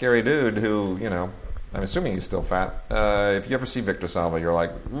fat, scary dude who, you know, I'm assuming he's still fat. If you ever see Victor Salva, you're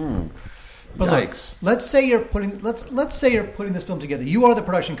like, ooh, but yikes. Look, let's say you're putting this film together. You are the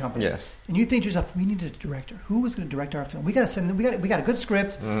production company. Yes. And you think to yourself, we need a director. Who is going to direct our film? We got to send them. We got a good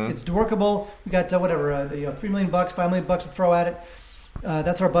script. Mm-hmm. It's workable. We got $3 million, $5 million to throw at it.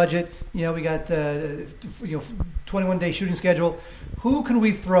 That's our budget. You know, we got 21-day shooting schedule. Who can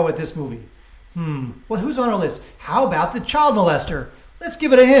we throw at this movie? Well, who's on our list? How about the child molester? Let's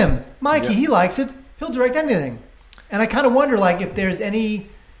give it to him. Mikey, he likes it. He'll direct anything. And I kind of wonder, like, if there's any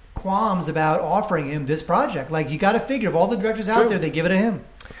qualms about offering him this project. Like, you got to figure, of all the directors out there, they give it to him.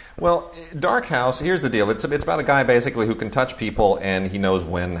 Well, Dark House, here's the deal. It's about a guy, basically, who can touch people, and he knows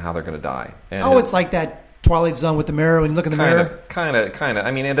how they're going to die. And it's like that Twilight Zone with the mirror, when you look in the mirror. Kind of.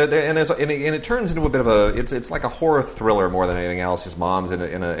 I mean, and it turns into a bit of a. It's like a horror thriller more than anything else. His mom's in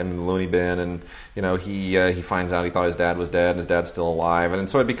the loony bin, and you know he finds out he thought his dad was dead, and his dad's still alive, and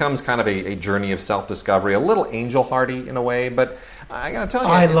so it becomes kind of a journey of self-discovery, a little Angel Hearty in a way. But I gotta tell you,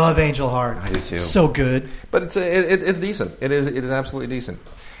 I love Angel Heart. I do too. So good. But it's decent. It is absolutely decent.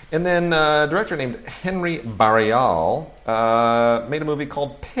 And then a director named Henry Barrial made a movie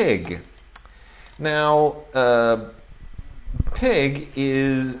called Pig. Now, Pig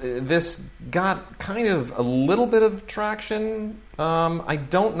this got kind of a little bit of traction. I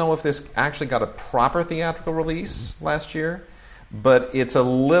don't know if this actually got a proper theatrical release last year, but it's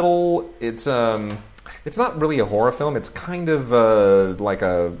not really a horror film. It's kind of like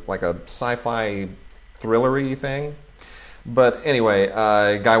a sci-fi thrillery thing. But anyway,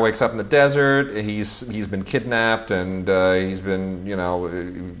 a guy wakes up in the desert. He's been kidnapped, and he's been,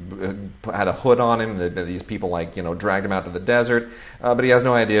 had a hood on him. These people dragged him out to the desert, but he has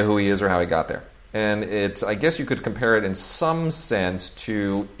no idea who he is or how he got there. And I guess you could compare it in some sense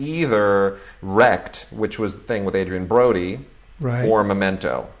to either Wrecked, which was the thing with Adrian Brody, right, or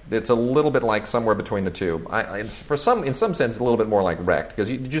Memento. It's a little bit like somewhere between the two. In some sense, a little bit more like Wrecked. Because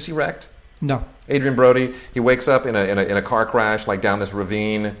did you see Wrecked? No. Adrian Brody, he wakes up in a car crash, like down this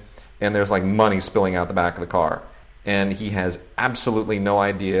ravine, and there's like money spilling out the back of the car. And he has absolutely no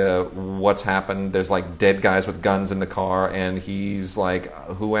idea what's happened. There's like dead guys with guns in the car, and he's like,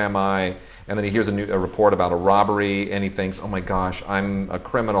 who am I? And then he hears a report about a robbery, and he thinks, oh my gosh, I'm a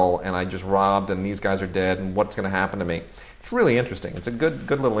criminal, and I just robbed, and these guys are dead, and what's going to happen to me? It's really interesting. It's a good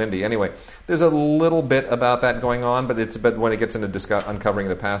little indie. Anyway, there's a little bit about that going on, but when it gets into uncovering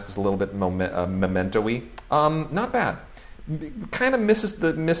the past, it's a little bit memento-y. Not bad. Kind of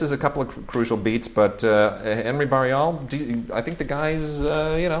misses a couple of crucial beats, but Henry Barrial, I think the guys,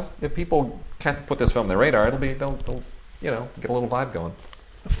 if people can't put this film on their radar, they'll get a little vibe going.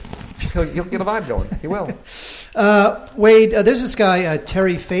 He'll get a vibe going. He will. Wade, there's this guy,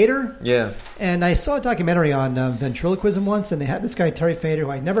 Terry Fader. Yeah. And I saw a documentary on ventriloquism once, and they had this guy, Terry Fader,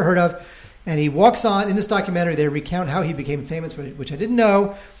 who I'd never heard of. And he walks on, in this documentary, they recount how he became famous, which I didn't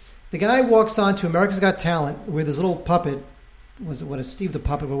know. The guy walks on to America's Got Talent with his little puppet. What is Steve the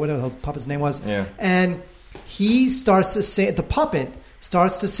Puppet, or whatever the puppet's name was. Yeah. And he starts to sing, the puppet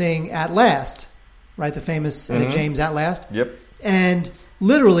starts to sing At Last, right? The famous Etta James At Last. Yep. And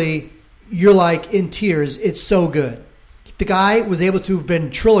literally, you're like in tears. It's so good. The guy was able to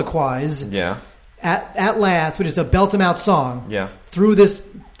ventriloquize At Last, which is a belt him out song, through this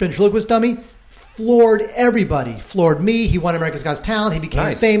ventriloquist dummy. Floored everybody. Floored me. He won America's Got Talent. He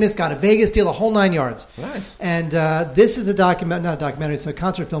became famous, got a Vegas deal, the whole 9 yards. Nice. And this is not a documentary, it's a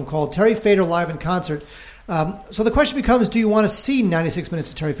concert film called Terry Fader Live in Concert. So the question becomes, do you want to see 96 minutes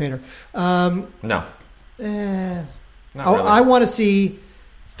of Terry Fader? No. Not really. I want to see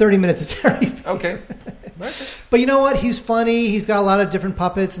 30 minutes of Terry. Okay. But you know what? He's funny. He's got a lot of different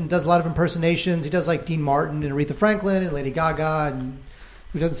puppets and does a lot of impersonations. He does like Dean Martin and Aretha Franklin and Lady Gaga, and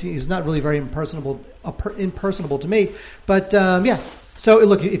he's not really very impersonable to me. But so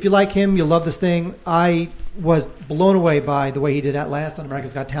look, if you like him, you'll love this thing. I was blown away by the way he did At Last on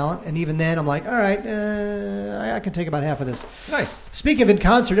America's Got Talent, and even then I'm like, all right, I can take about half of this. Nice. Speaking of in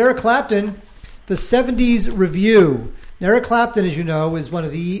concert, Eric Clapton, the 70s Review. Now, Eric Clapton, as you know, is one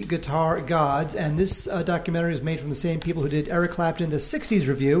of the guitar gods, and this documentary is made from the same people who did Eric Clapton, the 60s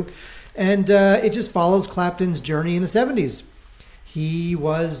Review, and it just follows Clapton's journey in the 70s. He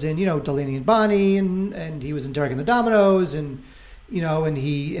was in, Delaney and Bonnie, and he was in Derek and the Dominoes, and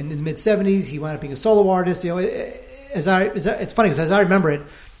he in the mid 70s he wound up being a solo artist. It's funny because as I remember it,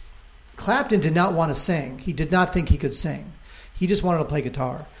 Clapton did not want to sing. He did not think he could sing. He just wanted to play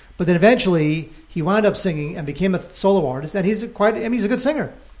guitar. But then eventually he wound up singing and became a solo artist, and he's a good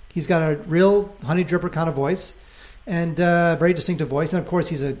singer. He's got a real Honey Dripper kind of voice. and very distinctive voice. And of course,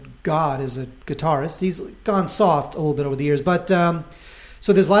 he's a god as a guitarist. He's gone soft a little bit over the years, but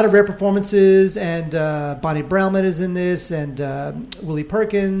so there's a lot of rare performances, and Bonnie Bralman is in this, and Willie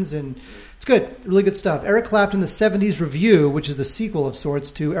Perkins, and it's good, really good stuff. Eric Clapton, the 70s Review, which is the sequel of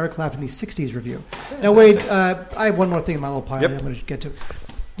sorts to Eric Clapton, the 60s Review. Now, Wade, I have one more thing in my little pile I'm going to get to.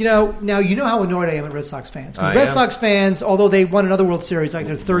 Now you know how annoyed I am at Red Sox fans. Red Sox fans, although they won another World Series, like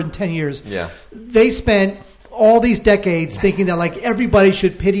their third in 10 years, they spent all these decades thinking that like everybody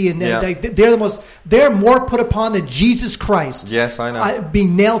should pity and they're more put upon than Jesus Christ. Yes, I know.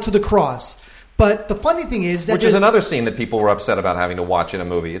 Being nailed to the cross. But the funny thing is that... Which is another scene that people were upset about having to watch in a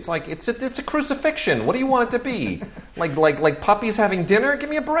movie. It's like, it's a crucifixion. What do you want it to be? like puppies having dinner? Give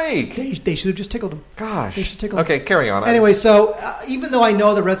me a break. They should have just tickled him. Gosh. They should tickle him. Okay, carry on. Anyway, so even though I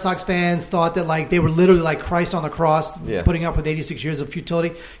know the Red Sox fans thought that like they were literally like Christ on the cross, putting up with 86 years of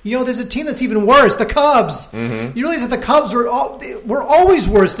futility, there's a team that's even worse, the Cubs. Mm-hmm. You realize that the Cubs were always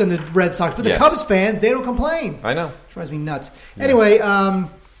worse than the Red Sox, but the Cubs fans, they don't complain. I know. It drives me nuts. Anyway,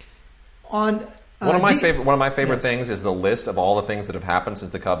 one of my favorite things is the list of all the things that have happened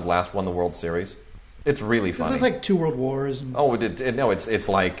since the Cubs last won the World Series. It's really funny. This is like 2 world wars. It's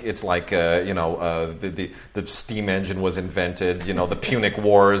like the steam engine was invented. The Punic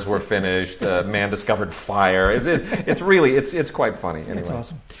Wars were finished. Man discovered fire. It's quite funny. Anyway. That's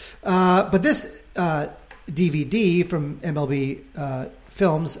awesome. But this DVD from MLB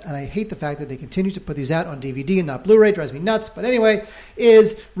Films, and I hate the fact that they continue to put these out on DVD and not Blu-ray. It drives me nuts. But anyway,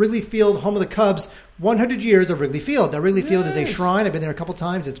 is Wrigley Field, home of the Cubs, 100 years of Wrigley Field. Now, Wrigley Field is a shrine. I've been there a couple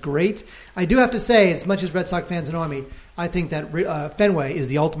times. It's great. I do have to say, as much as Red Sox fans annoy me, I think that Fenway is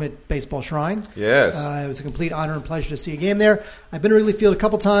the ultimate baseball shrine. Yes. It was a complete honor and pleasure to see a game there. I've been to Wrigley Field a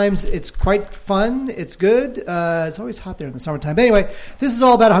couple times. It's quite fun. It's good. It's always hot there in the summertime. But anyway, this is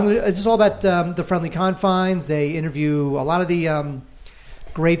all about the friendly confines. They interview a lot of the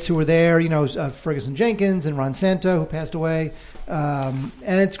greats who were there, Ferguson Jenkins and Ron Santo, who passed away. And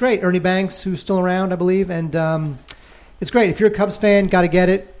it's great. Ernie Banks, who's still around, I believe. And it's great. If you're a Cubs fan, got to get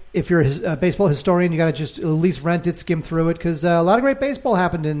it. If you're a baseball historian, you got to just at least rent it, skim through it, because a lot of great baseball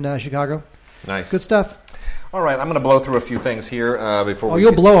happened in Chicago. Nice. Good stuff. All right, I'm going to blow through a few things here before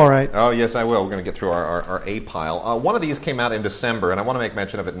you'll blow all right. Oh, yes, I will. We're going to get through our A pile. One of these came out in December, and I want to make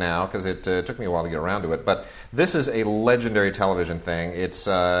mention of it now because it took me a while to get around to it. But this is a legendary television thing. It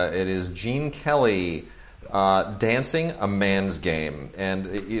is Gene Kelly dancing a man's game. And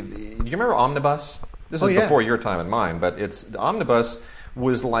do you remember Omnibus? This is before your time and mine, but Omnibus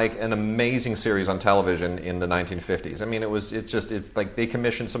was like an amazing series on television in the 1950s. I mean, it's like they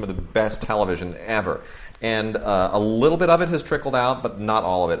commissioned some of the best television ever. And a little bit of it has trickled out, but not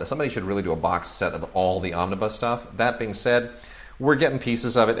all of it. Somebody should really do a box set of all the Omnibus stuff. That being said, we're getting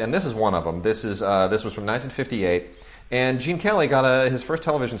pieces of it, and this is one of them. This was from 1958, and Gene Kelly got his first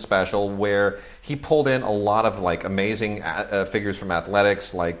television special where he pulled in a lot of like amazing figures from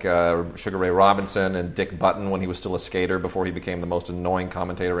athletics, like Sugar Ray Robinson and Dick Button when he was still a skater before he became the most annoying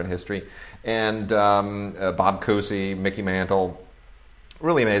commentator in history, and Bob Cousy, Mickey Mantle.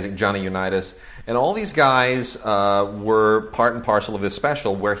 Really amazing, Johnny Unitas. And all these guys were part and parcel of this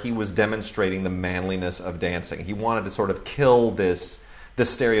special where he was demonstrating the manliness of dancing. He wanted to sort of kill this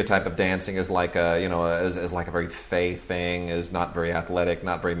stereotype of dancing as like as like a very fey thing, as not very athletic,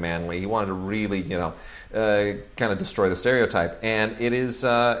 not very manly. He wanted to really, kind of destroy the stereotype. And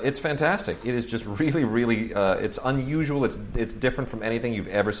it's fantastic. It is just really, really, it's unusual. It's different from anything you've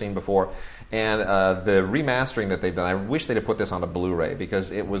ever seen before. And the remastering that they've done, I wish they'd have put this on a Blu-ray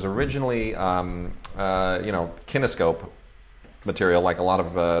because it was originally, kinescope material, like a lot of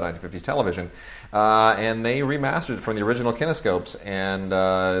 1950s television, and they remastered it from the original kinescopes and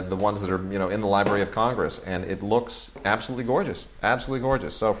the ones that are in the Library of Congress, and it looks absolutely gorgeous, absolutely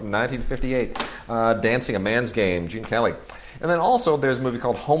gorgeous. So from 1958, Dancing a Man's Game, Gene Kelly. And then also there's a movie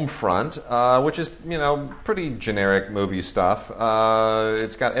called Homefront, which is, pretty generic movie stuff.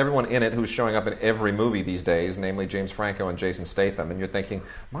 It's got everyone in it who's showing up in every movie these days, namely James Franco and Jason Statham. And you're thinking,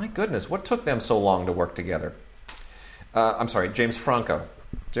 my goodness, what took them so long to work together? I'm sorry, James Franco.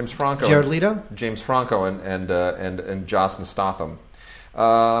 Jared Leto? James Franco and Jason Statham.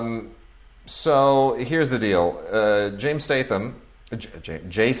 So here's the deal. Jason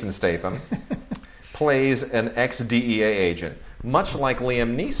Statham plays an ex-DEA agent, much like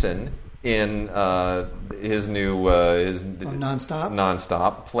Liam Neeson in his new Nonstop.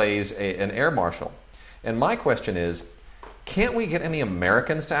 Nonstop plays an air marshal. And my question is, can't we get any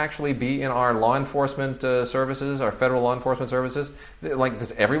Americans to actually be in our law enforcement services, our federal law enforcement services? Like,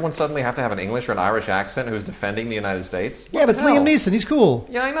 does everyone suddenly have to have an English or an Irish accent who's defending the United States? Yeah, but it's Liam Neeson. He's cool.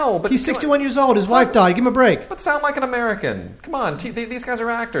 Yeah, I know. But he's 61 years old. His wife died. Give him a break. But sound like an American. Come on. These guys are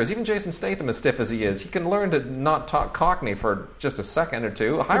actors. Even Jason Statham, as stiff as he is, he can learn to not talk Cockney for just a second or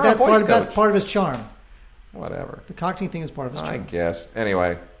two. Hire a voice coach. That's part of his charm. Whatever. The Cockney thing is part of his charm. I guess.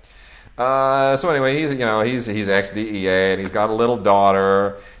 Anyway. So anyway, he's ex-DEA, and he's got a little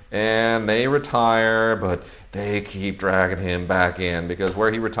daughter, and they retire, but they keep dragging him back in, because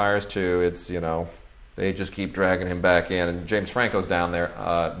where he retires to, it's, they just keep dragging him back in, and James Franco's down there,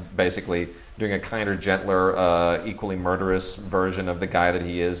 basically doing a kinder, gentler, equally murderous version of the guy that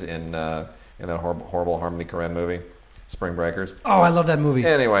he is in that horrible Harmony Korine movie, Spring Breakers. Oh, I love that movie.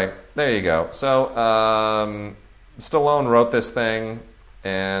 Anyway, there you go. So, Stallone wrote this thing,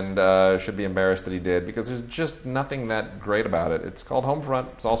 and should be embarrassed that he did, because there's just nothing that great about it. It's called Homefront.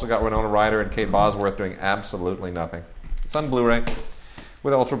 It's also got Winona Ryder and Kate Bosworth doing absolutely nothing. It's on Blu-ray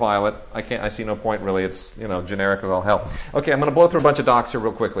with ultraviolet. I see no point, really. It's generic as all hell. Okay, I'm going to blow through a bunch of docs here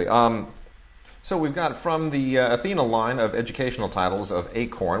real quickly. So we've got from the Athena line of educational titles of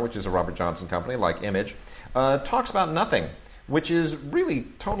Acorn, which is a Robert Johnson company like Image, talks about nothing, which is really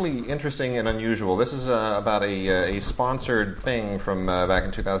totally interesting and unusual. This is about a sponsored thing from back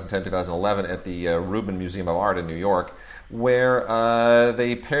in 2010, 2011 at the Rubin Museum of Art in New York, where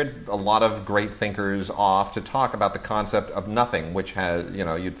they paired a lot of great thinkers off to talk about the concept of nothing, which has,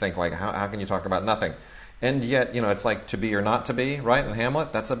 you'd think, like, how can you talk about nothing? And yet, it's like to be or not to be, right? In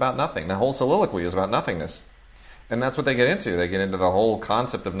Hamlet, that's about nothing. The whole soliloquy is about nothingness. And that's what they get into. They get into the whole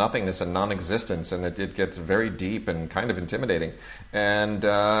concept of nothingness and non-existence, and it gets very deep and kind of intimidating. And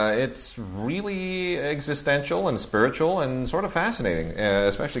it's really existential and spiritual and sort of fascinating,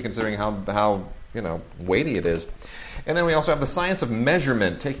 especially considering how weighty it is. And then we also have the science of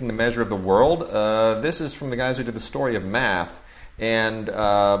measurement, taking the measure of the world. This is from the guys who did the story of math. And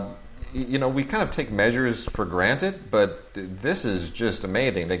we kind of take measures for granted, but this is just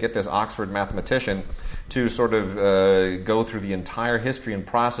amazing. They get this Oxford mathematician to sort of go through the entire history and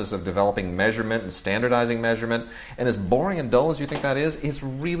process of developing measurement and standardizing measurement. And as boring and dull as you think that is, it's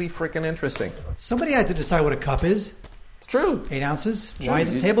really freaking interesting. Somebody had to decide what a cup is. It's true. 8 ounces. True. Why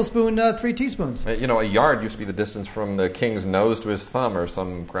is a tablespoon 3 teaspoons? A yard used to be the distance from the king's nose to his thumb or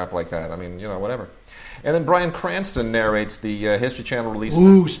some crap like that. I mean, whatever. And then Bryan Cranston narrates the History Channel release.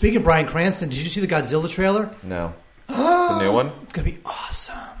 Ooh, speaking of Bryan Cranston, did you see the Godzilla trailer? No. The new one? It's going to be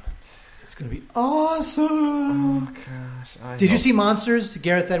awesome. It's going to be awesome. Oh, gosh. Did you see Monsters,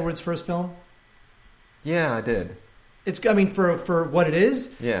 Gareth Edwards' first film? Yeah, I did. For what it is,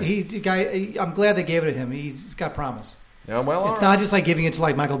 yeah. I'm glad they gave it to him. He's got promise. Yeah, well, it's not just like giving it to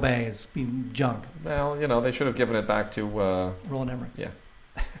like Michael Bay. It's being junk. Well, they should have given it back to Roland Emmerich. Yeah.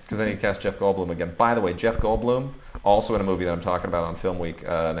 Because then he cast Jeff Goldblum again. By the way, Jeff Goldblum, also in a movie that I'm talking about on Film Week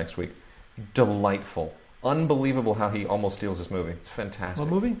next week. Delightful. Unbelievable how he almost steals this movie. It's fantastic. What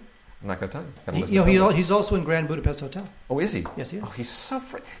movie? I'm not going to tell you. He's also in Grand Budapest Hotel. Oh, is he? Yes, he is. Oh, he's so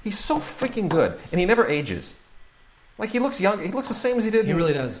freaking good. And he never ages. Like, he looks young. He looks the same as he did. He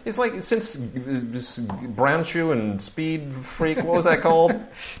really does. It's like since Brown Shoe and Speed Freak. What was that called?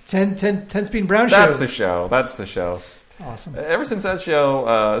 10 Speed Brown Shoe. That's the show. Awesome. Ever since that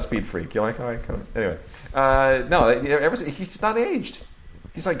show, Speed Freak. You like how I kind of... Anyway. He's not aged.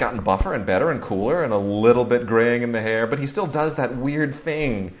 He's like gotten buffer and better and cooler and a little bit graying in the hair, but he still does that weird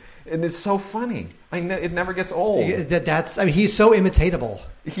thing. And it's so funny. It never gets old. He's so imitatable.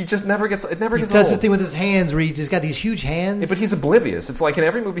 He just never gets. It never gets old. He does this thing with his hands where he just got these huge hands. Yeah, but he's oblivious. It's like in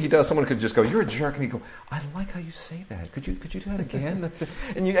every movie he does, someone could just go, "You're a jerk," and he go, "I like how you say that. Could you do that again?"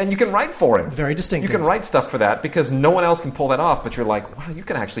 and you can write for him. Very distinctive. You can write stuff for that because no one else can pull that off. But you're like, wow, you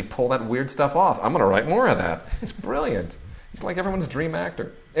can actually pull that weird stuff off. I'm going to write more of that. It's brilliant. He's like everyone's dream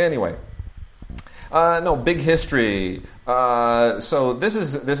actor. Anyway. Big history. So this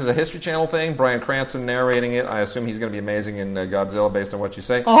is a History Channel thing. Bryan Cranston narrating it. I assume he's going to be amazing in Godzilla, based on what you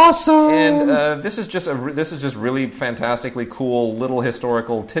say. Awesome. And this is just really fantastically cool little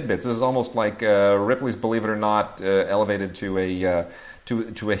historical tidbits. This is almost like Ripley's Believe It or Not elevated to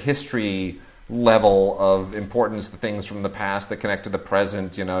a history level of importance. The things from the past that connect to the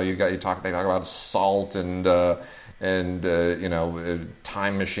present. They talk about salt and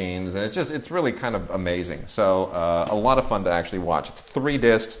time machines, and it's really kind of amazing. So a lot of fun to actually watch. It's 3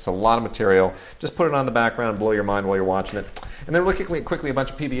 discs. It's a lot of material. Just put it on the background and blow your mind while you're watching it. And then really quickly a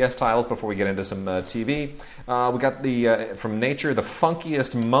bunch of PBS titles before we get into some TV. We got from Nature, The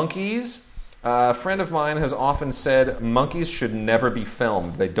Funkiest Monkeys. A friend of mine has often said monkeys should never be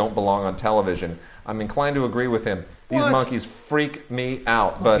filmed. They don't belong on television. I'm inclined to agree with him. These monkeys freak me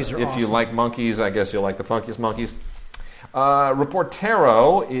out. Monkeys but are if you awesome. like monkeys, I guess you'll like the funkiest monkeys.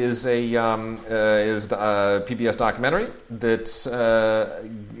 Reportero is a PBS documentary that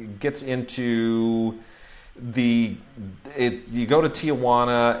gets into you go to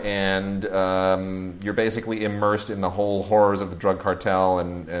Tijuana and you're basically immersed in the whole horrors of the drug cartel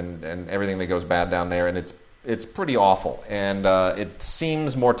and everything that goes bad down there, and it's pretty awful. And it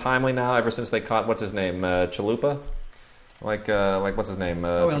seems more timely now ever since they caught what's his name, Chalupa. Like what's his name?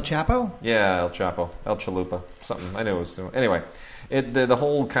 El Chapo? Yeah, El Chapo, El Chalupa, something. I knew it was. Anyway, the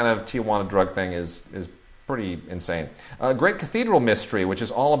whole kind of Tijuana drug thing is pretty insane. Great Cathedral Mystery, which is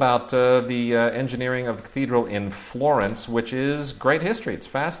all about the engineering of the cathedral in Florence, which is great history. It's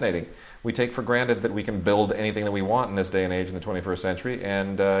fascinating. We take for granted that we can build anything that we want in this day and age in the 21st century,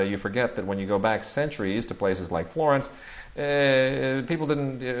 and you forget that when you go back centuries to places like Florence, people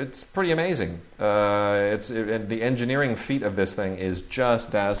didn't. It's pretty amazing. The engineering feat of this thing is just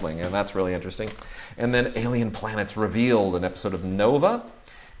dazzling, and that's really interesting. And then Alien Planets Revealed, an episode of Nova.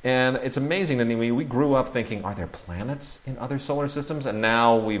 And it's amazing to me. We grew up thinking, are there planets in other solar systems? And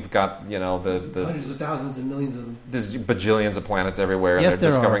now we've got, the hundreds of thousands and millions of them. There's bajillions of planets everywhere, and Yes, they're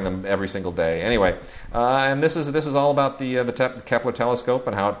there discovering are. them every single day. Anyway, and this is all about the Kepler telescope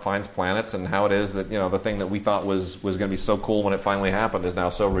and how it finds planets, and how it is that the thing that we thought was going to be so cool when it finally happened is now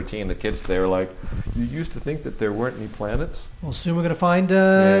so routine that kids today are like, you used to think that there weren't any planets? Well, soon we're going to find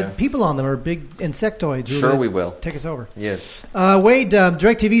people on them, or big insectoids. Sure, we will. Take us over. Yes, Wade,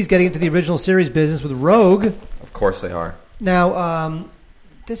 DirecTV is getting into the original series business with Rogue. of course they are. Now,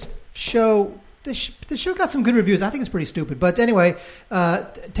 this show got some good reviews. I think it's pretty stupid, but anyway,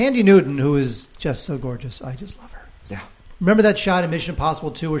 Tandy Newton, who is just so gorgeous, I just love her. Yeah. Remember that shot in Mission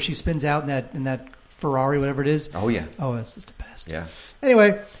Impossible 2 where she spins out in that Ferrari, whatever it is? Oh yeah. Oh, that's just the best. Yeah.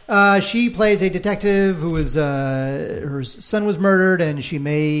 Anyway, she plays a detective who was her son was murdered, and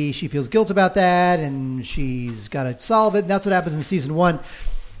she feels guilt about that, and she's got to solve it. And that's what happens in season 1.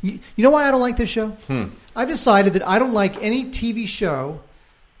 You know why I don't like this show? I've decided that I don't like any TV show,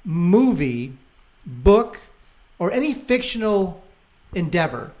 movie, book, or any fictional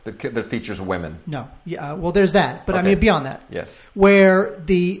endeavor That features women. No. Yeah. Well, there's that, but I Okay. mean beyond that. Yes. Where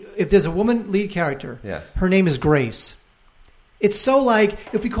if there's a woman lead character, Yes. her name is Grace. It's so like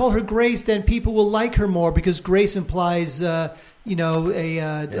if we call her Grace, then people will like her more because Grace implies, angelic.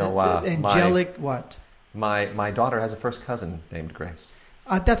 What? My daughter has a first cousin named Grace.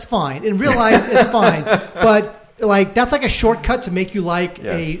 That's fine. In real life, it's fine, but. Like that's like a shortcut to make you like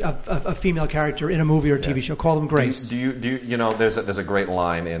a female character in a movie or a TV show. Call them Grace. Do you there's a great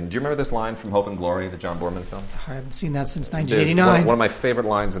line in. Do you remember this line from Hope and Glory, the John Borman film? I haven't seen that since There's 1989. One of my favorite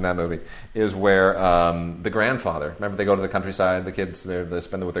lines in that movie is where the grandfather. Remember, they go to the countryside. The kids they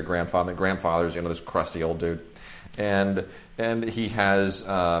spend it with their grandfather. The grandfather's this crusty old dude, and he has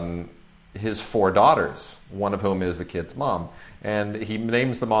his 4 daughters, one of whom is the kid's mom, and he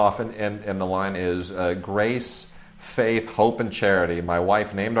names them off, and the line is Grace, Faith, Hope, and Charity. My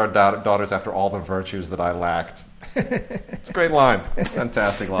wife named our daughters after all the virtues that I lacked. It's a great line.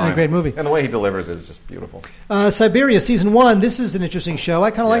 Fantastic line. And a great movie. And the way he delivers it is just beautiful. Siberia, Season 1. This is an interesting show.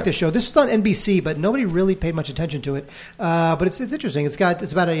 I kind of like Yes. this show. This was on NBC, but nobody really paid much attention to it. But it's interesting. It's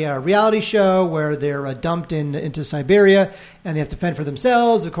about a reality show where they're dumped into Siberia, and they have to fend for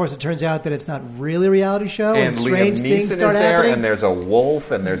themselves. Of course, it turns out that it's not really a reality show, and Liam strange Neeson things is start there, happening. and there's a wolf,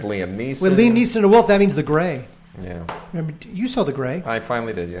 and there's Liam Neeson. With Liam Neeson and a wolf, that means The Grey. Yeah. Remember, you saw The Grey. I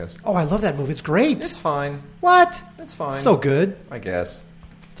finally did, yes. Oh, I love that movie. It's great. It's fine. What? It's fine. So good. I guess.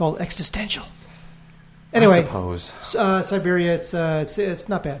 It's all existential. Anyway, I suppose. Siberia, it's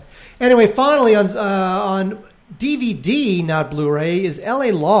not bad. Anyway, finally on DVD, not Blu-ray, is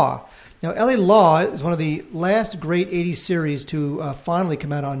L.A. Law. Now, L.A. Law is one of the last great 80s series to finally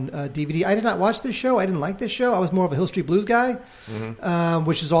come out on DVD. I did not watch this show. I didn't like this show. I was more of a Hill Street Blues guy,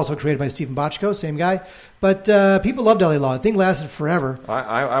 which is also created by Stephen Bochco, same guy. But people loved L.A. Law. The thing lasted forever.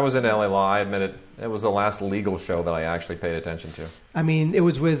 I was in L.A. Law. I admit it. It was the last legal show that I actually paid attention to. I mean, it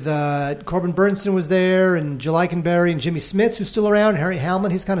was with Corbin Burnson was there, and Jill Eikenberry, and Jimmy Smits, who's still around, Harry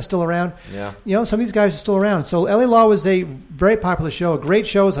Hellman, he's kind of still around. Yeah. Some of these guys are still around. So L.A. Law was a very popular show, a great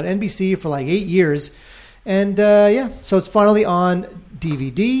show. It was on NBC for like 8 years. And, so it's finally on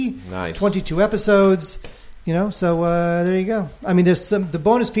DVD. Nice. 22 episodes. So there you go. I mean, the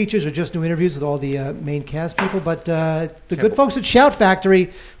bonus features are just new interviews with all the main cast people, but the good folks at Shout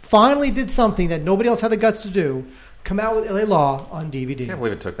Factory finally did something that nobody else had the guts to do. Come out with L.A. Law on DVD. I can't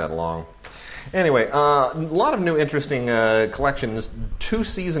believe it took that long. Anyway, a lot of new interesting collections,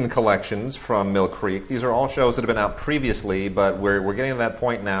 2-season collections from Mill Creek. These are all shows that have been out previously, but we're getting to that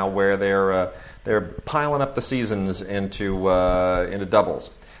point now where they're piling up the seasons into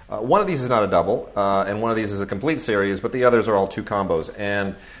doubles. One of these is not a double, and one of these is a complete series, but the others are all 2 combos.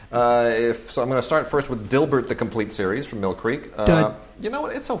 And so I'm going to start first with Dilbert, the complete series from Mill Creek. You know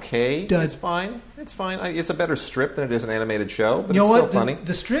what? It's okay. Dud. It's fine. It's fine. It's a better strip than it is an animated show, but it's still funny.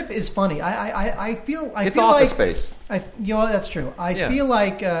 The strip is funny. I feel it's feel Office like, Space. That's true. I feel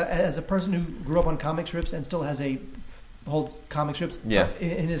like as a person who grew up on comic strips and still holds comic strips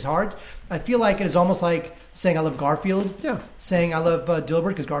in his heart, I feel like it is almost like saying I love Garfield, saying I love Dilbert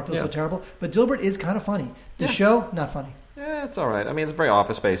because Garfield's so terrible. But Dilbert is kind of funny. The show, not funny. Yeah, it's all right. I mean, it's very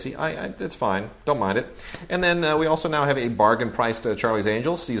Office Spacey. It's fine. Don't mind it. And then we also now have a bargain-priced Charlie's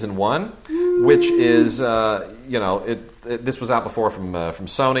Angels Season 1, which is, this was out before from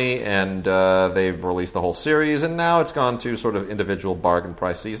Sony, and they've released the whole series, and now it's gone to sort of individual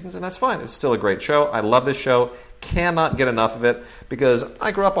bargain-price seasons, and that's fine. It's still a great show. I love this show. Cannot get enough of it because I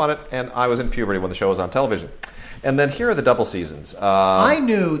grew up on it, and I was in puberty when the show was on television. And then here are the double seasons. I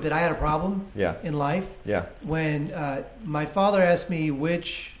knew that I had a problem in life when my father asked me I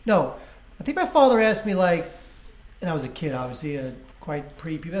think my father asked me and I was a kid, obviously, a quite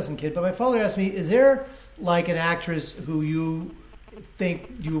prepubescent kid, but my father asked me, is there like an actress who you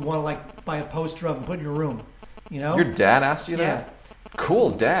think you would want to buy a poster of and put in your room? You know? Your dad asked you that? Yeah. Cool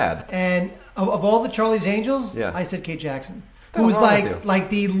dad. And of all the Charlie's Angels, I said Kate Jackson. Who's like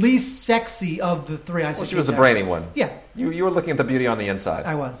the least sexy of the 3. I said she was the brainy one. Yeah. You were looking at the beauty on the inside.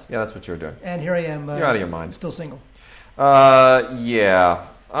 I was. Yeah, that's what you were doing. And here I am. You're out of your mind. Still single. Yeah.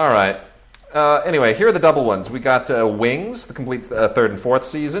 All right. Anyway, here are the double ones. We got Wings, the complete 3rd and 4th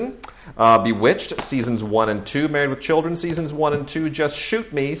season. Bewitched, seasons 1 and 2. Married with Children, seasons 1 and 2. Just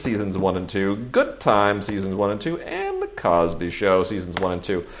Shoot Me, seasons 1 and 2. Good Time, seasons 1 and 2. And The Cosby Show, seasons 1 and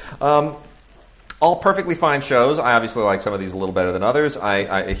 2. All perfectly fine shows. I obviously like some of these a little better than others. I'm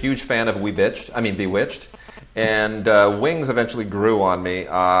a huge fan of Bewitched. And Wings eventually grew on me.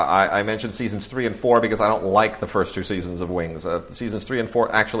 I mentioned seasons 3 and 4 because I don't like the first 2 seasons of Wings. Seasons 3 and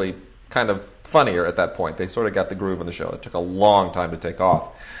 4 actually kind of funnier at that point. They sort of got the groove of the show. It took a long time to take off.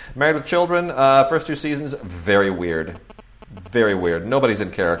 Married with Children, first 2 seasons, very weird. Very weird. Nobody's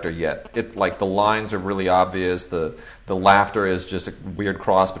in character yet. The lines are really obvious. The laughter is just a weird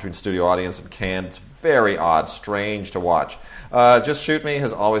cross between studio audience and canned. It's very odd, strange to watch. Just Shoot Me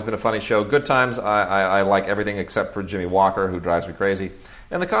has always been a funny show. Good Times, I like everything except for Jimmy Walker, who drives me crazy.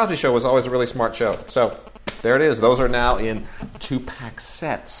 And The Cosby Show was always a really smart show. So there it is. Those are now in 2-pack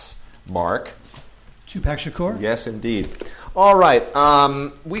sets. Mark. 2-pack Shakur? Yes, indeed. All right,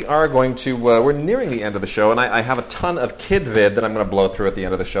 we are going to, we're nearing the end of the show, and I have a ton of kid vid that I'm going to blow through at the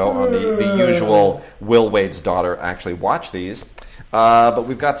end of the show on the usual Will Wade's daughter actually watch these. But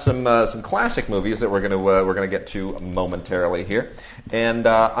we've got some classic movies that we're going to get to momentarily here. And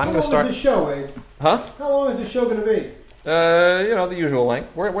I'm going to start. How long is the show, Wade? Huh? How long is the show going to be? The usual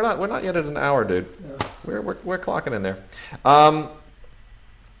length. We're not yet at an hour, dude. No. We're clocking in there.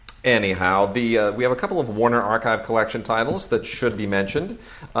 Anyhow, we have a couple of Warner Archive Collection titles that should be mentioned.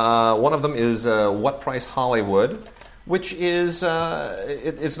 One of them is What Price Hollywood, which is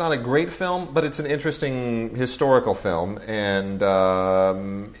it's not a great film, but it's an interesting historical film, and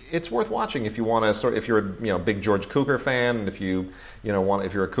it's worth watching if you want to if you're a big George Cukor fan, and if you're a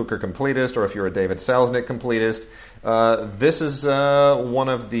Cukor completist, or if you're a David Selznick completist. This is one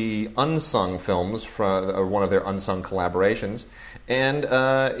of the unsung films from one of their unsung collaborations. And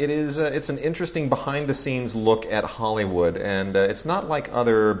it's an interesting behind-the-scenes look at Hollywood, and it's not like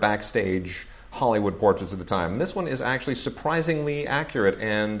other backstage Hollywood portraits of the time. This one is actually surprisingly accurate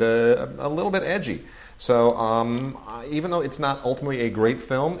and a little bit edgy. So even though it's not ultimately a great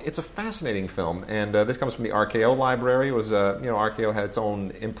film, it's a fascinating film. And this comes from the RKO library. It was RKO had its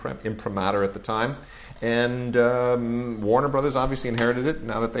own imprimatur at the time. And Warner Brothers obviously inherited it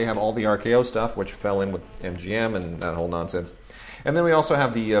now that they have all the RKO stuff, which fell in with MGM and that whole nonsense. And then we also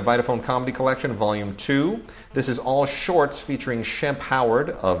have the Vitaphone Comedy Collection, Volume 2. This is all shorts featuring Shemp Howard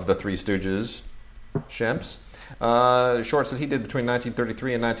of the Three Stooges, Shemps. Shorts that he did between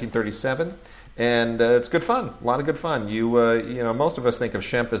 1933 and 1937. And it's good fun, a lot of good fun. Most of us think of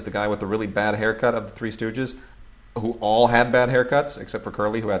Shemp as the guy with the really bad haircut of the Three Stooges, who all had bad haircuts, except for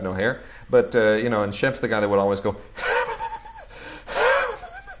Curly, who had no hair. But, and Shemp's the guy that would always go...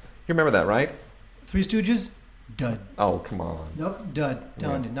 You remember that, right? Three Stooges? Dud. Oh, come on. Nope, dud.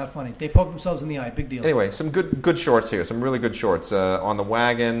 Telling you, not funny. They poke themselves in the eye. Big deal. Anyway, some good shorts here. Some really good shorts. On the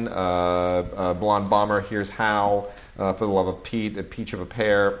Wagon, Blonde Bomber, Here's How, For the Love of Pete, A Peach of a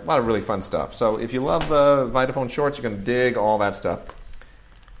Pear. A lot of really fun stuff. So if you love Vitaphone shorts, you're going to dig all that stuff.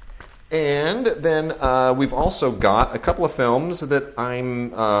 And then we've also got a couple of films that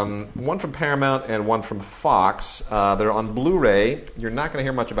I'm, one from Paramount and one from Fox. They're on Blu-ray. You're not going to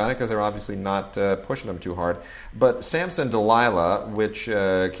hear much about it because they're obviously not pushing them too hard. But Samson Delilah, which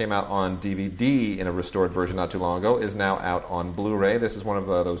came out on DVD in a restored version not too long ago, is now out on Blu-ray. This is one of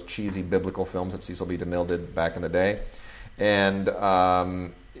those cheesy biblical films that Cecil B. DeMille did back in the day. And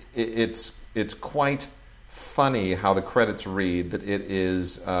it's quite funny how the credits read that it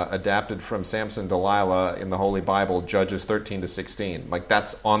is adapted from Samson Delilah in the Holy Bible, Judges 13-16. Like,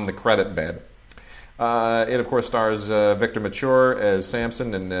 that's on the credit bed. It, of course, stars Victor Mature as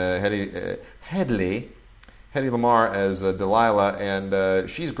Samson and Hedy Lamarr as Delilah, and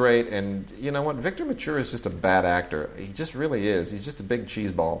she's great. And you know what? Victor Mature is just a bad actor. He just really is. He's just a big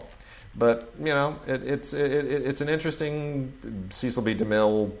cheeseball. But, you know, it's an interesting Cecil B.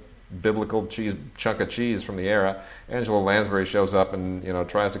 DeMille biblical chunk of cheese from the era. Angela Lansbury shows up and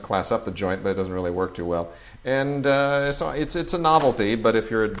tries to class up the joint, but it doesn't really work too well. And so it's a novelty, but if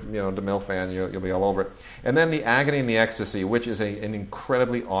you're a DeMille fan, you'll be all over it. And then The Agony and the Ecstasy, which is an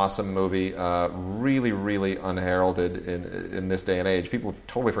incredibly awesome movie, really, really unheralded in this day and age. People have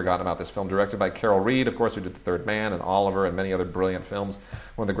totally forgotten about this film, directed by Carol Reed, of course, who did The Third Man and Oliver and many other brilliant films,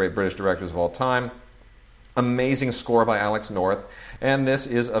 one of the great British directors of all time. Amazing score by Alex North. And this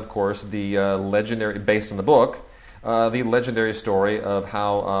is, of course, the legendary, based on the book, the legendary story of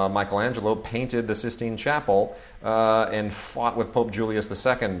how Michelangelo painted the Sistine Chapel and fought with Pope Julius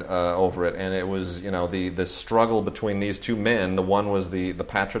II over it. And it was, the struggle between these two men. The one was the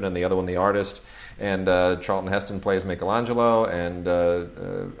patron and the other one the artist. And Charlton Heston plays Michelangelo, and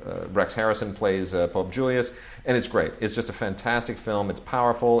Rex Harrison plays Pope Julius. And it's great. It's just a fantastic film. It's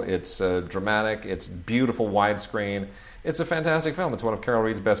powerful. It's dramatic. It's beautiful widescreen. It's a fantastic film. It's one of Carol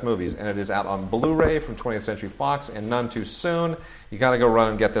Reed's best movies, and it is out on Blu-ray from 20th Century Fox, and none too soon. You got to go run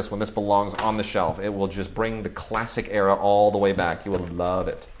and get this one. This belongs on the shelf. It will just bring the classic era all the way back. You will love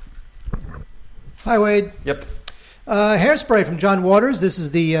it. Hi, Wade. Yep. Hairspray from John Waters. This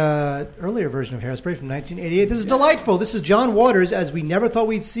is the earlier version of Hairspray from 1988. This is delightful. This is John Waters as we never thought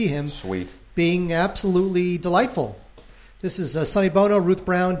we'd see him. Sweet. Being absolutely delightful. This is Sonny Bono, Ruth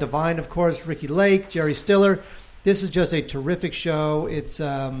Brown, Divine, of course, Ricky Lake, Jerry Stiller. This is just a terrific show. It's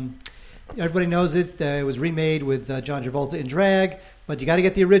everybody knows it. It was remade with John Travolta in drag, but you got to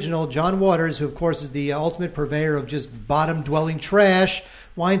get the original. John Waters, who of course is the ultimate purveyor of just bottom-dwelling trash,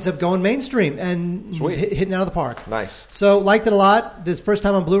 winds up going mainstream and hitting out of the park. Nice. So liked it a lot. This first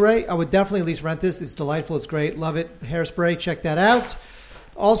time on Blu-ray, I would definitely at least rent this. It's delightful. It's great. Love it. Hairspray. Check that out.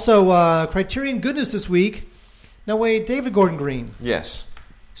 Also, Criterion Goodness this week. Now, wait, David Gordon Green. Yes.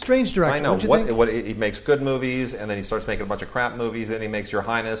 Strange director. I know. What He makes good movies, and then he starts making a bunch of crap movies. Then he makes Your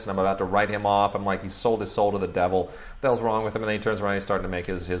Highness, and I'm about to write him off. I'm like, he sold his soul to the devil. What the hell's wrong with him? And then he turns around and he's starting to make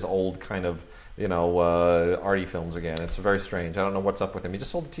his old kind of, arty films again. It's very strange. I don't know what's up with him. He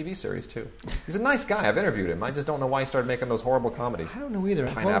just sold a TV series, too. He's a nice guy. I've interviewed him. I just don't know why he started making those horrible comedies. I don't know either.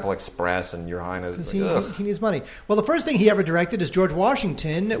 Pineapple Express and Your Highness. Because he needs money. Well, the first thing he ever directed is George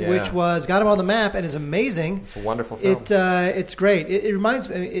Washington, which got him on the map and is amazing. It's a wonderful film. It's great. It reminds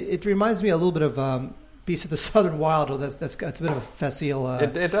me a little bit of Beast of the Southern Wild. That's a bit of a facile.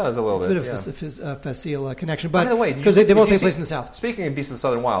 It does a little bit. It's a bit of a facile connection. But by the way, because they both take place in the South. Speaking of Beast of the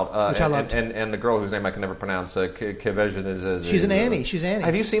Southern Wild, which I loved, and the girl whose name I can never pronounce, Kevejin is. She's an Annie. She's Annie.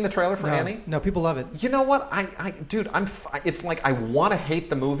 Have you seen the trailer for Annie? No, people love it. You know what, dude, it's like I want to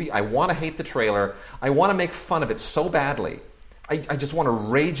hate the movie. I want to hate the trailer. I want to make fun of it so badly. I just want to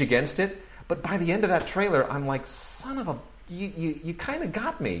rage against it. But by the end of that trailer, I'm like, son of a. You kind of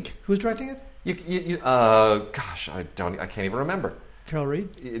got me. Who's directing it? Gosh, I can't even remember. Carol Reed?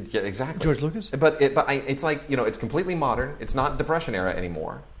 Yeah, exactly. George Lucas? But it's like, it's completely modern. It's not Depression era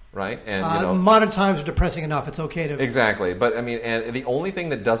anymore, right? And modern times are depressing enough. It's okay to... Exactly. But, and the only thing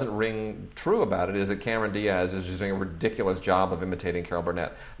that doesn't ring true about it is that Cameron Diaz is just doing a ridiculous job of imitating Carol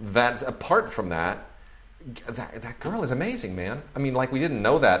Burnett. That's, apart from that girl is amazing, man. I mean, like, we didn't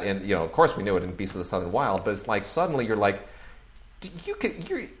know that in, of course we knew it in Beast of the Southern Wild, but it's like suddenly you're like,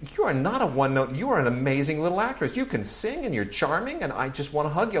 you are not a one note. You are an amazing little actress. You can sing and you're charming, and I just want to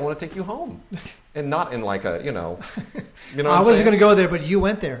hug you. I want to take you home, and not in like a I wasn't going to go there, but you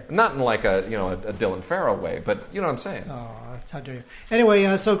went there. Not in like a a Dylan Farrow way, but you know what I'm saying. Oh, that's how dare you.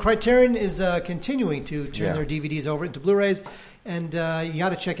 Anyway, so Criterion is continuing to turn their DVDs over into Blu-rays. And you got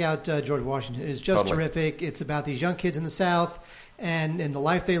to check out George Washington. It's just terrific. It's about these young kids in the South and the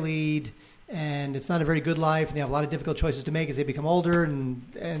life they lead. And it's not a very good life, and they have a lot of difficult choices to make as they become older, and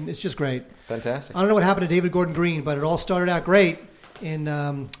it's just great. Fantastic. I don't know what happened to David Gordon Green, but it all started out great in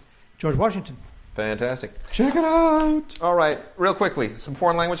George Washington. Fantastic. Check it out. All right, real quickly, some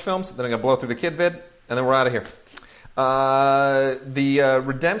foreign language films. Then I'm going to blow through the kid vid, and then we're out of here. The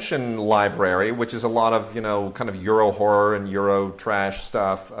Redemption Library, which is a lot of, kind of Euro horror and Euro trash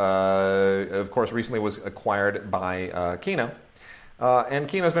stuff, of course, recently was acquired by Kino. And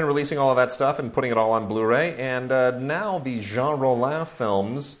Kino's been releasing all of that stuff and putting it all on Blu-ray. And now the Jean Rollin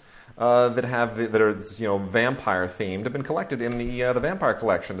films that are vampire themed have been collected in the Vampire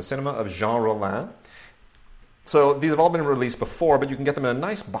Collection, the cinema of Jean Rollin. So these have all been released before, but you can get them in a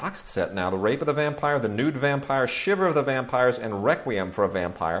nice boxed set now. The Rape of the Vampire, The Nude Vampire, Shiver of the Vampires, and Requiem for a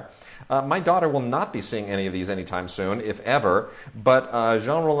Vampire. My daughter will not be seeing any of these anytime soon, if ever. But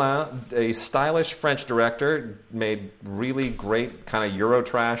Jean Rollin, a stylish French director, made really great kind of Euro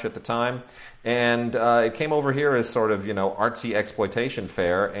trash at the time. And it came over here as sort of, artsy exploitation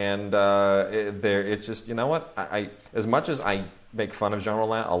fare. And it's just, you know what? I as much as I make fun of Jean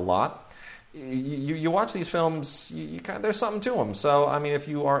Rollin a lot, you watch these films, there's something to them. So, I mean, if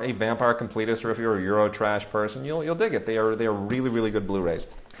you are a vampire completist or if you're a Euro trash person, you'll dig it. They are really, really good Blu-rays.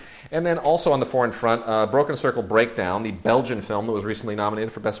 And then also on the foreign front, Broken Circle Breakdown, the Belgian film that was recently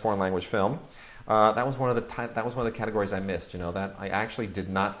nominated for Best Foreign Language Film. That was one of the categories I missed. That I actually did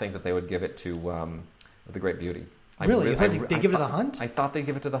not think that they would give it to The Great Beauty. Really? You thought they give it to The Hunt? I thought they'd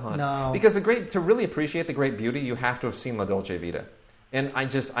give it to The Hunt. No. Because to really appreciate The Great Beauty, you have to have seen La Dolce Vita. And I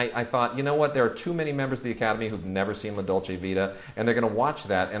thought, you know what, there are too many members of the Academy who've never seen La Dolce Vita, and they're going to watch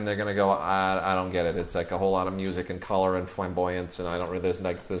that, and they're going to go, I don't get it. It's like a whole lot of music and color and flamboyance, and I don't really, there's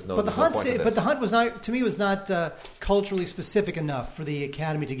no But The Hunt, point to this. But The Hunt was not, to me, was not culturally specific enough for the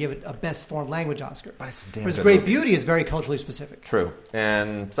Academy to give it a Best Foreign Language Oscar. But it's damn Whereas good Great movie. Beauty is very culturally specific. True.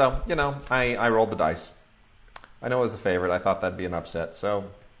 And so, I rolled the dice. I know it was the favorite. I thought that'd be an upset, so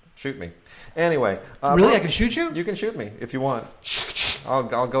shoot me. Anyway, really, I can shoot you? You can shoot me if you want. I'll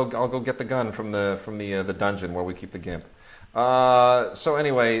go get the gun from the dungeon where we keep the gimp. So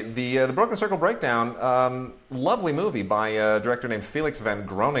anyway, the Broken Circle Breakdown, lovely movie by a director named Felix van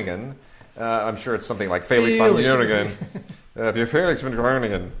Groningen. I'm sure it's something like Felix van Groningen. Felix van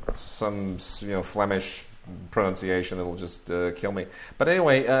Groningen, some Flemish pronunciation that'll just kill me. But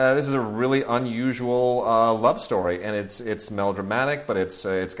anyway, this is a really unusual love story, and it's melodramatic, but it's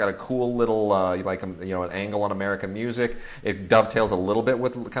got a cool little an angle on American music. It dovetails a little bit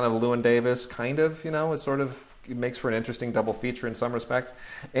with kind of Llewyn Davis, kind of. It makes for an interesting double feature in some respect.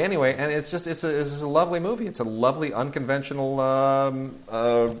 Anyway, and it's a lovely movie. It's a lovely unconventional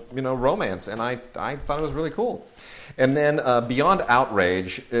romance, and I thought it was really cool. And then Beyond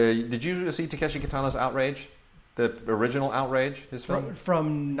Outrage, did you see Takeshi Kitano's Outrage? The original Outrage, his film?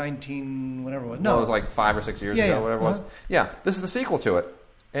 From 19... whatever it was. No, it was like 5 or 6 years ago, whatever it was. Yeah, this is the sequel to it.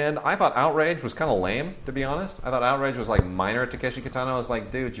 And I thought Outrage was kind of lame, to be honest. I thought Outrage was like minor Takeshi Kitano. I was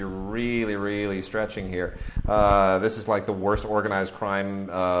like, dude, you're really, really stretching here. This is like the worst organized crime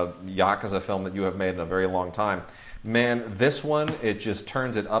Yakuza film that you have made in a very long time. Man, this one, it just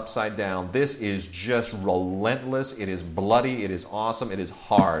turns it upside down. This is just relentless. It is bloody. It is awesome. It is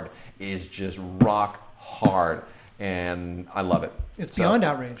hard. It is just rock hard. And I love it. It's beyond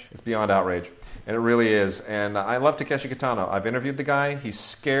outrage. It's beyond outrage. And it really is. And I love Takeshi Kitano. I've interviewed the guy. He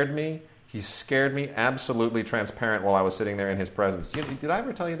scared me. He scared me absolutely transparent while I was sitting there in his presence. Did I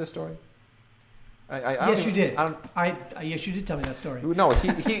ever tell you this story? Yes, you did. Yes, you did tell me that story. No,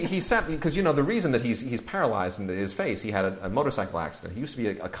 he sat because the reason that he's paralyzed in his face. He had a motorcycle accident. He used to be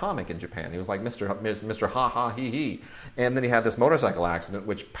a comic in Japan. He was like Mr. Ha Ha He He, and then he had this motorcycle accident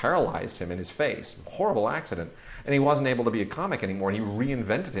which paralyzed him in his face. Horrible accident, and he wasn't able to be a comic anymore. And he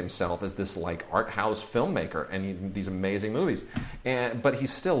reinvented himself as this like art house filmmaker and these amazing movies. But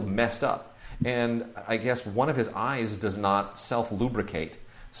he's still messed up, and I guess one of his eyes does not self-lubricate.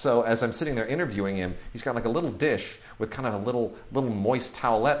 So as I'm sitting there interviewing him, he's got like a little dish with kind of a little moist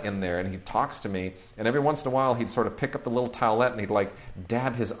towelette in there, and he talks to me, and every once in a while he'd sort of pick up the little towelette and he'd like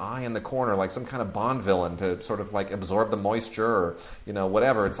dab his eye in the corner like some kind of Bond villain to sort of like absorb the moisture or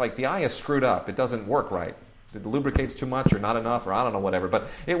whatever. It's like the eye is screwed up. It doesn't work right. It lubricates too much or not enough or I don't know, whatever. But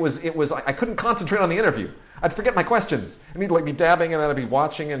it was I couldn't concentrate on the interview. I'd forget my questions. And he'd like be dabbing and then I'd be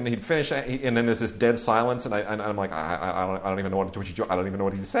watching and he'd finish and then there's this dead silence and I'm like, I don't even know what I don't even know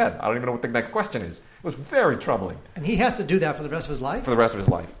what he said. I don't even know what the next question is. It was very troubling. And he has to do that for the rest of his life? For the rest of his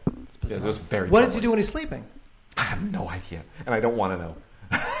life. Yes, it was very What troubling. does he do when he's sleeping? I have no idea. And I don't want to know.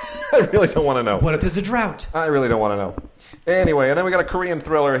 I really don't want to know. What if there's a drought? I really don't want to know. Anyway, and then we got a Korean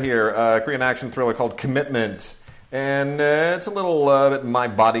thriller here, a Korean action thriller called Commitment. And it's a little bit My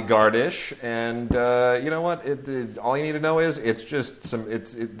Bodyguard-ish, and you know what? All you need to know is it's just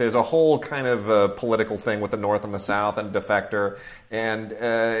there's a whole kind of political thing with the North and the South and Defector, and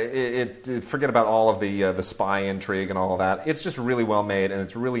forget about all of the spy intrigue and all of that. It's just really well made, and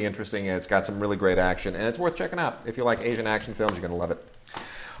it's really interesting, and it's got some really great action, and it's worth checking out. If you like Asian action films, you're going to love it.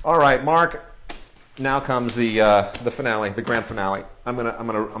 All right, Mark. Now comes the finale, the grand finale. I'm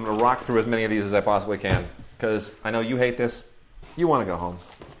gonna rock through as many of these as I possibly can. Because I know you hate this. You want to go home.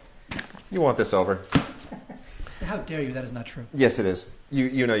 You want this over. How dare you? That is not true. Yes, it is.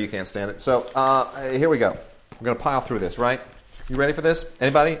 You know you can't stand it. So here we go. We're going to pile through this, right? You ready for this?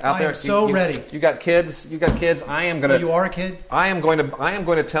 Anybody out there? I am so ready. You got kids? You got kids? I am going to... You are a kid? I am going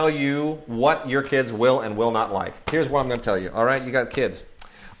to tell you what your kids will and will not like. Here's what I'm going to tell you. All right? You got kids.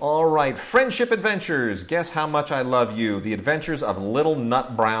 All right. Friendship Adventures. Guess How Much I Love You. The Adventures of Little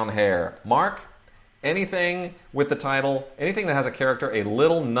Nut Brown Hair. Mark? Anything with the title, anything that has a character, a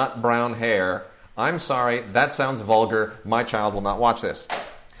little nut brown hair, I'm sorry, that sounds vulgar. My child will not watch this.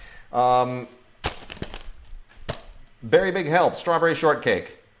 Very Big Help, Strawberry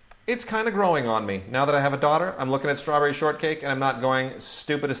Shortcake. It's kind of growing on me. Now that I have a daughter, I'm looking at Strawberry Shortcake and I'm not going,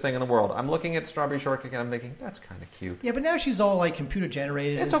 stupidest thing in the world. I'm looking at Strawberry Shortcake and I'm thinking, that's kind of cute. Yeah, but now she's all like computer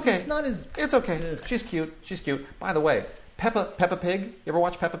generated. It's okay. It's not as... It's okay. Ugh. She's cute. She's cute. By the way, Peppa Pig. You ever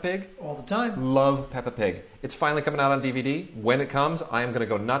watch Peppa Pig? All the time. Love Peppa Pig. It's finally coming out on DVD. When it comes, I am going to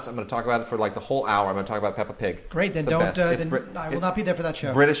go nuts. I'm going to talk about it for like the whole hour. I'm going to talk about Peppa Pig. Great. Then don't. I will not be there for that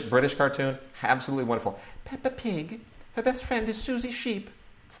show. British cartoon. Absolutely wonderful. Peppa Pig. Her best friend is Susie Sheep.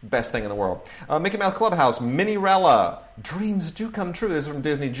 It's the best thing in the world. Mickey Mouse Clubhouse, Minnie-Rella. Dreams Do Come True. This is from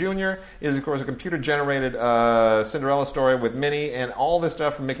Disney Junior. It is, of course, a computer-generated Cinderella story with Minnie, and all this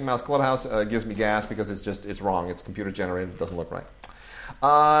stuff from Mickey Mouse Clubhouse gives me gas because it's wrong. It's computer-generated. It doesn't look right.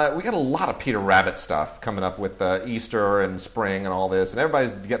 We got a lot of Peter Rabbit stuff coming up with Easter and spring and all this, and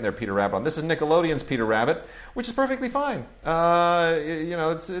everybody's getting their Peter Rabbit on. This is Nickelodeon's Peter Rabbit, which is perfectly fine.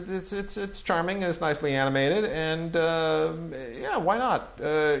 It's charming and it's nicely animated, and yeah, why not?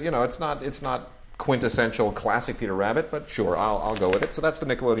 It's not quintessential classic Peter Rabbit, but sure, I'll go with it. So that's the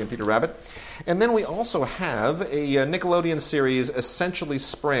Nickelodeon Peter Rabbit. And then we also have a Nickelodeon series, Essentially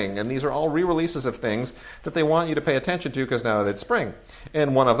Spring, and these are all re-releases of things that they want you to pay attention to because now that it's spring.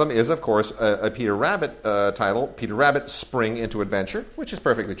 And one of them is, of course, a Peter Rabbit title, Peter Rabbit Spring into Adventure, which is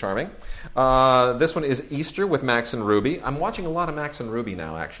perfectly charming. This one is Easter with Max and Ruby. I'm watching a lot of Max and Ruby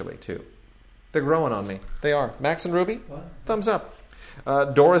now, actually, too. They're growing on me. They are. Max and Ruby, what? Thumbs up.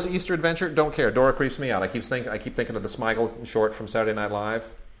 Dora's Easter Adventure, don't care. Dora creeps me out. I keep thinking of the Smigel short from Saturday Night Live.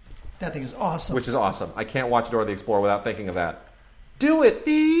 That thing is awesome. Which is awesome. I can't watch Dora the Explorer without thinking of that. Do it,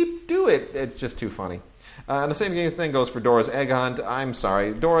 beep, do it. It's just too funny. And the same thing goes for Dora's Egg Hunt. I'm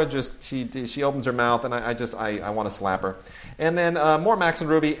sorry. Dora just, she opens her mouth and I want to slap her. And then more Max and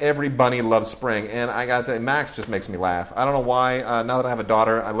Ruby, Every Bunny Loves Spring. And I got to say, Max just makes me laugh. I don't know why. Now that I have a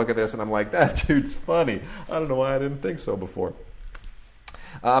daughter, I look at this and I'm like, that dude's funny. I don't know why I didn't think so before.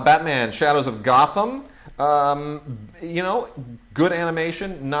 Batman, Shadows of Gotham. Good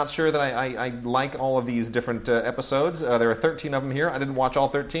animation. Not sure that I like all of these different episodes. There are 13 of them here. I didn't watch all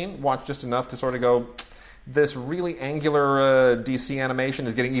 13. Watched just enough to sort of go, this really angular DC animation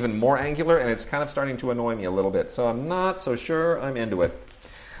is getting even more angular, and it's kind of starting to annoy me a little bit. So I'm not so sure I'm into it.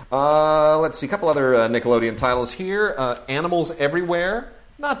 Let's see, a couple other Nickelodeon titles here. Animals Everywhere.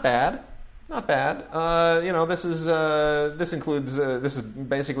 Not bad. Not bad. This is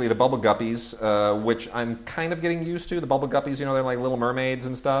basically the Bubble Guppies, which I'm kind of getting used to. The Bubble Guppies, they're like little mermaids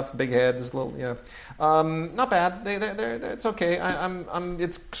and stuff, big heads, little, not bad. They're it's okay.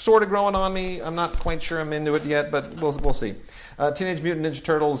 It's sort of growing on me. I'm not quite sure I'm into it yet, but we'll see. Teenage Mutant Ninja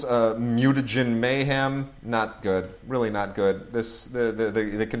Turtles, Mutagen Mayhem, not good. Really not good.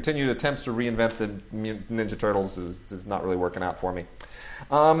 The continued attempts to reinvent the Ninja Turtles is not really working out for me.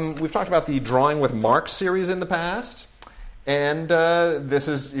 We've talked about the Drawing with Mark series in the past, and this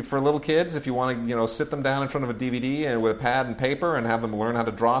is for little kids. If you want to, sit them down in front of a DVD and with a pad and paper and have them learn how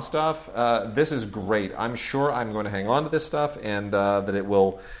to draw stuff, this is great. I'm sure I'm going to hang on to this stuff, and that it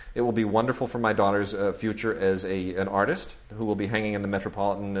will be wonderful for my daughter's future as an artist who will be hanging in the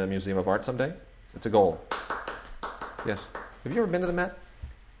Metropolitan Museum of Art someday. It's a goal. Yes. Have you ever been to the Met?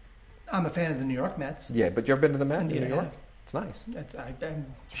 I'm a fan of the New York Mets. Yeah, but you ever been to the Met in New York? It's nice. I'm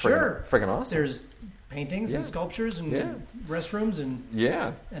It's sure. Freaking awesome. There's paintings and sculptures and restrooms and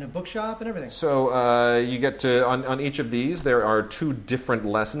a bookshop and everything. So you get to, on each of these, there are 2 different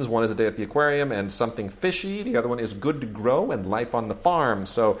lessons. One is A Day at the Aquarium and Something Fishy. The other one is Good to Grow and Life on the Farm.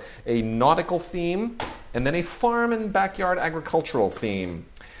 So a nautical theme and then a farm and backyard agricultural theme.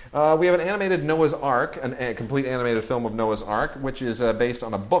 We have an animated Noah's Ark, a complete animated film of Noah's Ark, which is based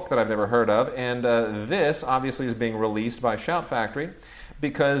on a book that I've never heard of. And this, obviously, is being released by Shout Factory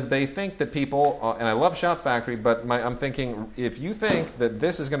because they think that people, and I love Shout Factory, but I'm thinking, if you think that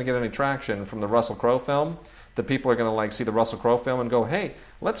this is going to get any traction from the Russell Crowe film, that people are going to like see the Russell Crowe film and go, hey,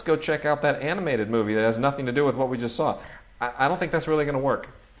 let's go check out that animated movie that has nothing to do with what we just saw. I don't think that's really going to work.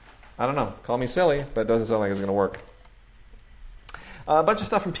 I don't know. Call me silly, but it doesn't sound like it's going to work. A bunch of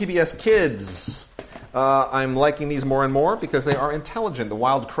stuff from PBS Kids. I'm liking these more and more because they are intelligent. The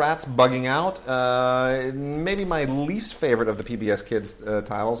Wild Kratts bugging out. Maybe my least favorite of the PBS Kids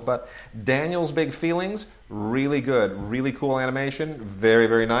titles, but Daniel's Big Feelings, really good. Really cool animation. Very,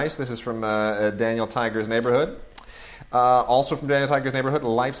 very nice. This is from Daniel Tiger's Neighborhood. Also from Daniel Tiger's Neighborhood,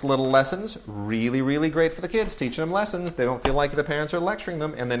 Life's Little Lessons. Really, really great for the kids, teaching them lessons. They don't feel like the parents are lecturing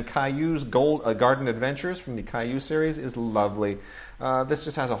them. And then Caillou's Garden Adventures from the Caillou series is lovely. This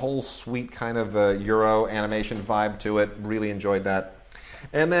just has a whole sweet kind of Euro animation vibe to it. Really enjoyed that.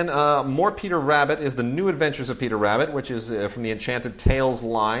 And then more Peter Rabbit is The New Adventures of Peter Rabbit, which is from the Enchanted Tales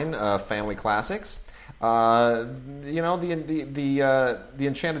line, Family Classics. The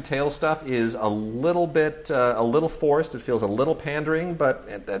Enchanted Tales stuff is a little forced. It feels a little pandering, but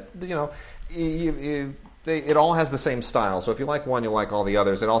it all has the same style. So if you like one, you'll like all the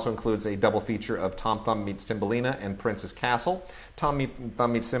others. It also includes a double feature of Tom Thumb Meets Thumbelina and Princess Castle. Thumb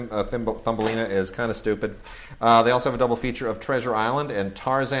Meets Thumbelina is kind of stupid. They also have a double feature of Treasure Island and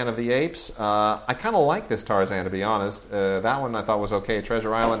Tarzan of the Apes. I kind of like this Tarzan, to be honest. That one I thought was okay.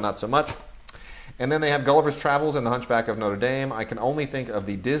 Treasure Island, not so much. And then they have Gulliver's Travels and The Hunchback of Notre Dame. I can only think of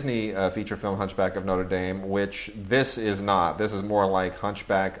the Disney feature film Hunchback of Notre Dame, which this is not. This is more like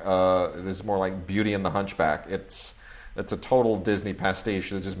Hunchback. This is more like Beauty and the Hunchback. It's a total Disney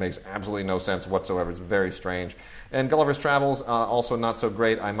pastiche. It just makes absolutely no sense whatsoever. It's very strange. And Gulliver's Travels, also not so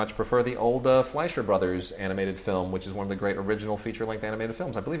great. I much prefer the old Fleischer Brothers animated film, which is one of the great original feature-length animated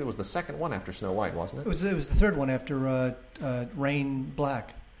films. I believe it was the second one after Snow White, wasn't it? It was the third one after Rain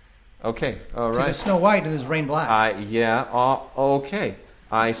Black. Okay, all right. There's Snow White and there's Rain Black. Okay,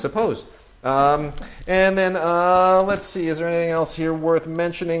 I suppose. And then, let's see, is there anything else here worth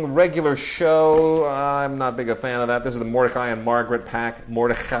mentioning? Regular show, I'm not big a fan of that. This is the Mordecai and Margaret pack.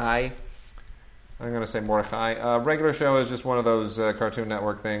 Mordecai. I'm going to say Mordecai. Regular show is just one of those Cartoon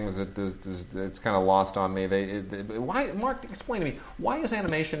Network things. It's kind of lost on me. Why, Mark, explain to me, why is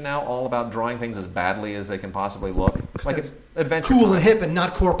animation now all about drawing things as badly as they can possibly look? Like Adventure Cool Time. and hip and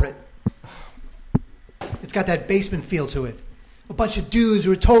not corporate. It's got that basement feel to it. A bunch of dudes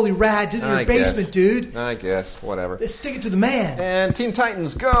who are totally rad in your basement, dude. I guess, whatever. They stick it to the man. And Teen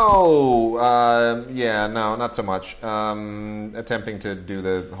Titans Go! No, not so much. Attempting to do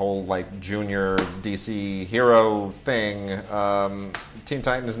the whole, junior DC hero thing. Teen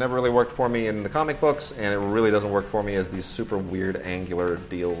Titans never really worked for me in the comic books, and it really doesn't work for me as these super weird angular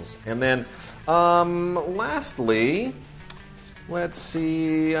deals. And then, lastly... Let's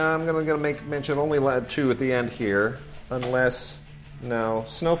see, I'm going to make mention of only 2 at the end here, unless, no,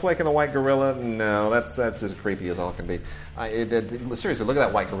 Snowflake and the White Gorilla, no, that's just creepy as all can be. Seriously, look at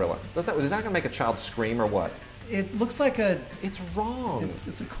that white gorilla. Is that going to make a child scream or what? It looks like It's wrong.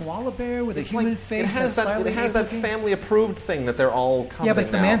 It's a koala bear with a human face. It has that family-approved thing that they're all coming. Yeah, but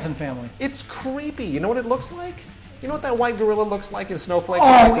it's the Manson family. It's creepy. You know what it looks like? You know what that white gorilla looks like in Snowflake? Oh,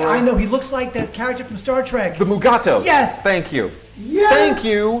 I know. He looks like that character from Star Trek. The Mugato. Yes. Thank you. Yes. Thank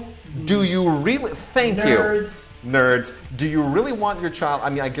you. Do you really... Thank Nerds. you. Nerds. Do you really want your child... I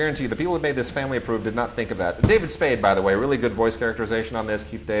mean, I guarantee you, the people who made this family approved did not think of that. David Spade, by the way, really good voice characterization on this.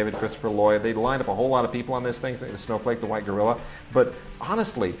 Keith David, Christopher Lloyd. They lined up a whole lot of people on this thing, the Snowflake, the White Gorilla. But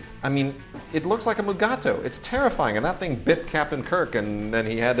honestly, I mean, it looks like a Mugato. It's terrifying. And that thing bit Captain Kirk, and then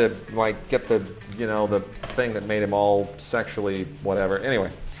he had to, get the thing that made him all sexually whatever. Anyway.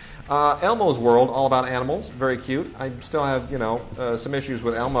 Elmo's World, all about animals, very cute. I still have, some issues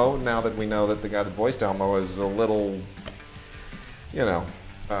with Elmo now that we know that the guy that voiced Elmo is a little,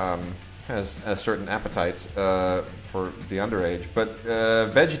 has certain appetites for the underage. But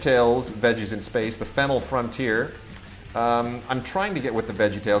VeggieTales, Veggies in Space, The Fennel Frontier. I'm trying to get with the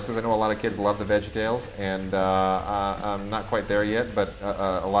VeggieTales because I know a lot of kids love the VeggieTales, and I'm not quite there yet. But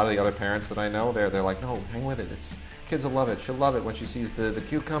a lot of the other parents that I know, they're like, no, hang with it. Kids will love it. She'll love it when she sees the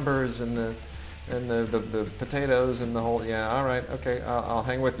cucumbers and the and the potatoes and the whole. Yeah, all right, okay, I'll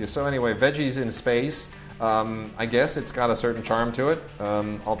hang with you. So anyway, veggies in space. I guess it's got a certain charm to it.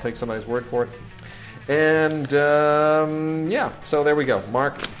 I'll take somebody's word for it. And so there we go.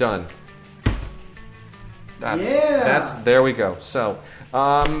 Mark, done. There we go. So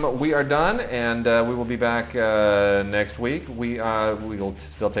we are done, and we will be back next week. We will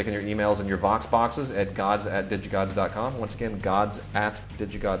still take in your emails and your Vox boxes at gods@digigods.com. Once again,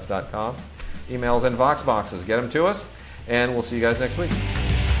 gods@digigods.com. Emails and Vox boxes. Get them to us, and we'll see you guys next week.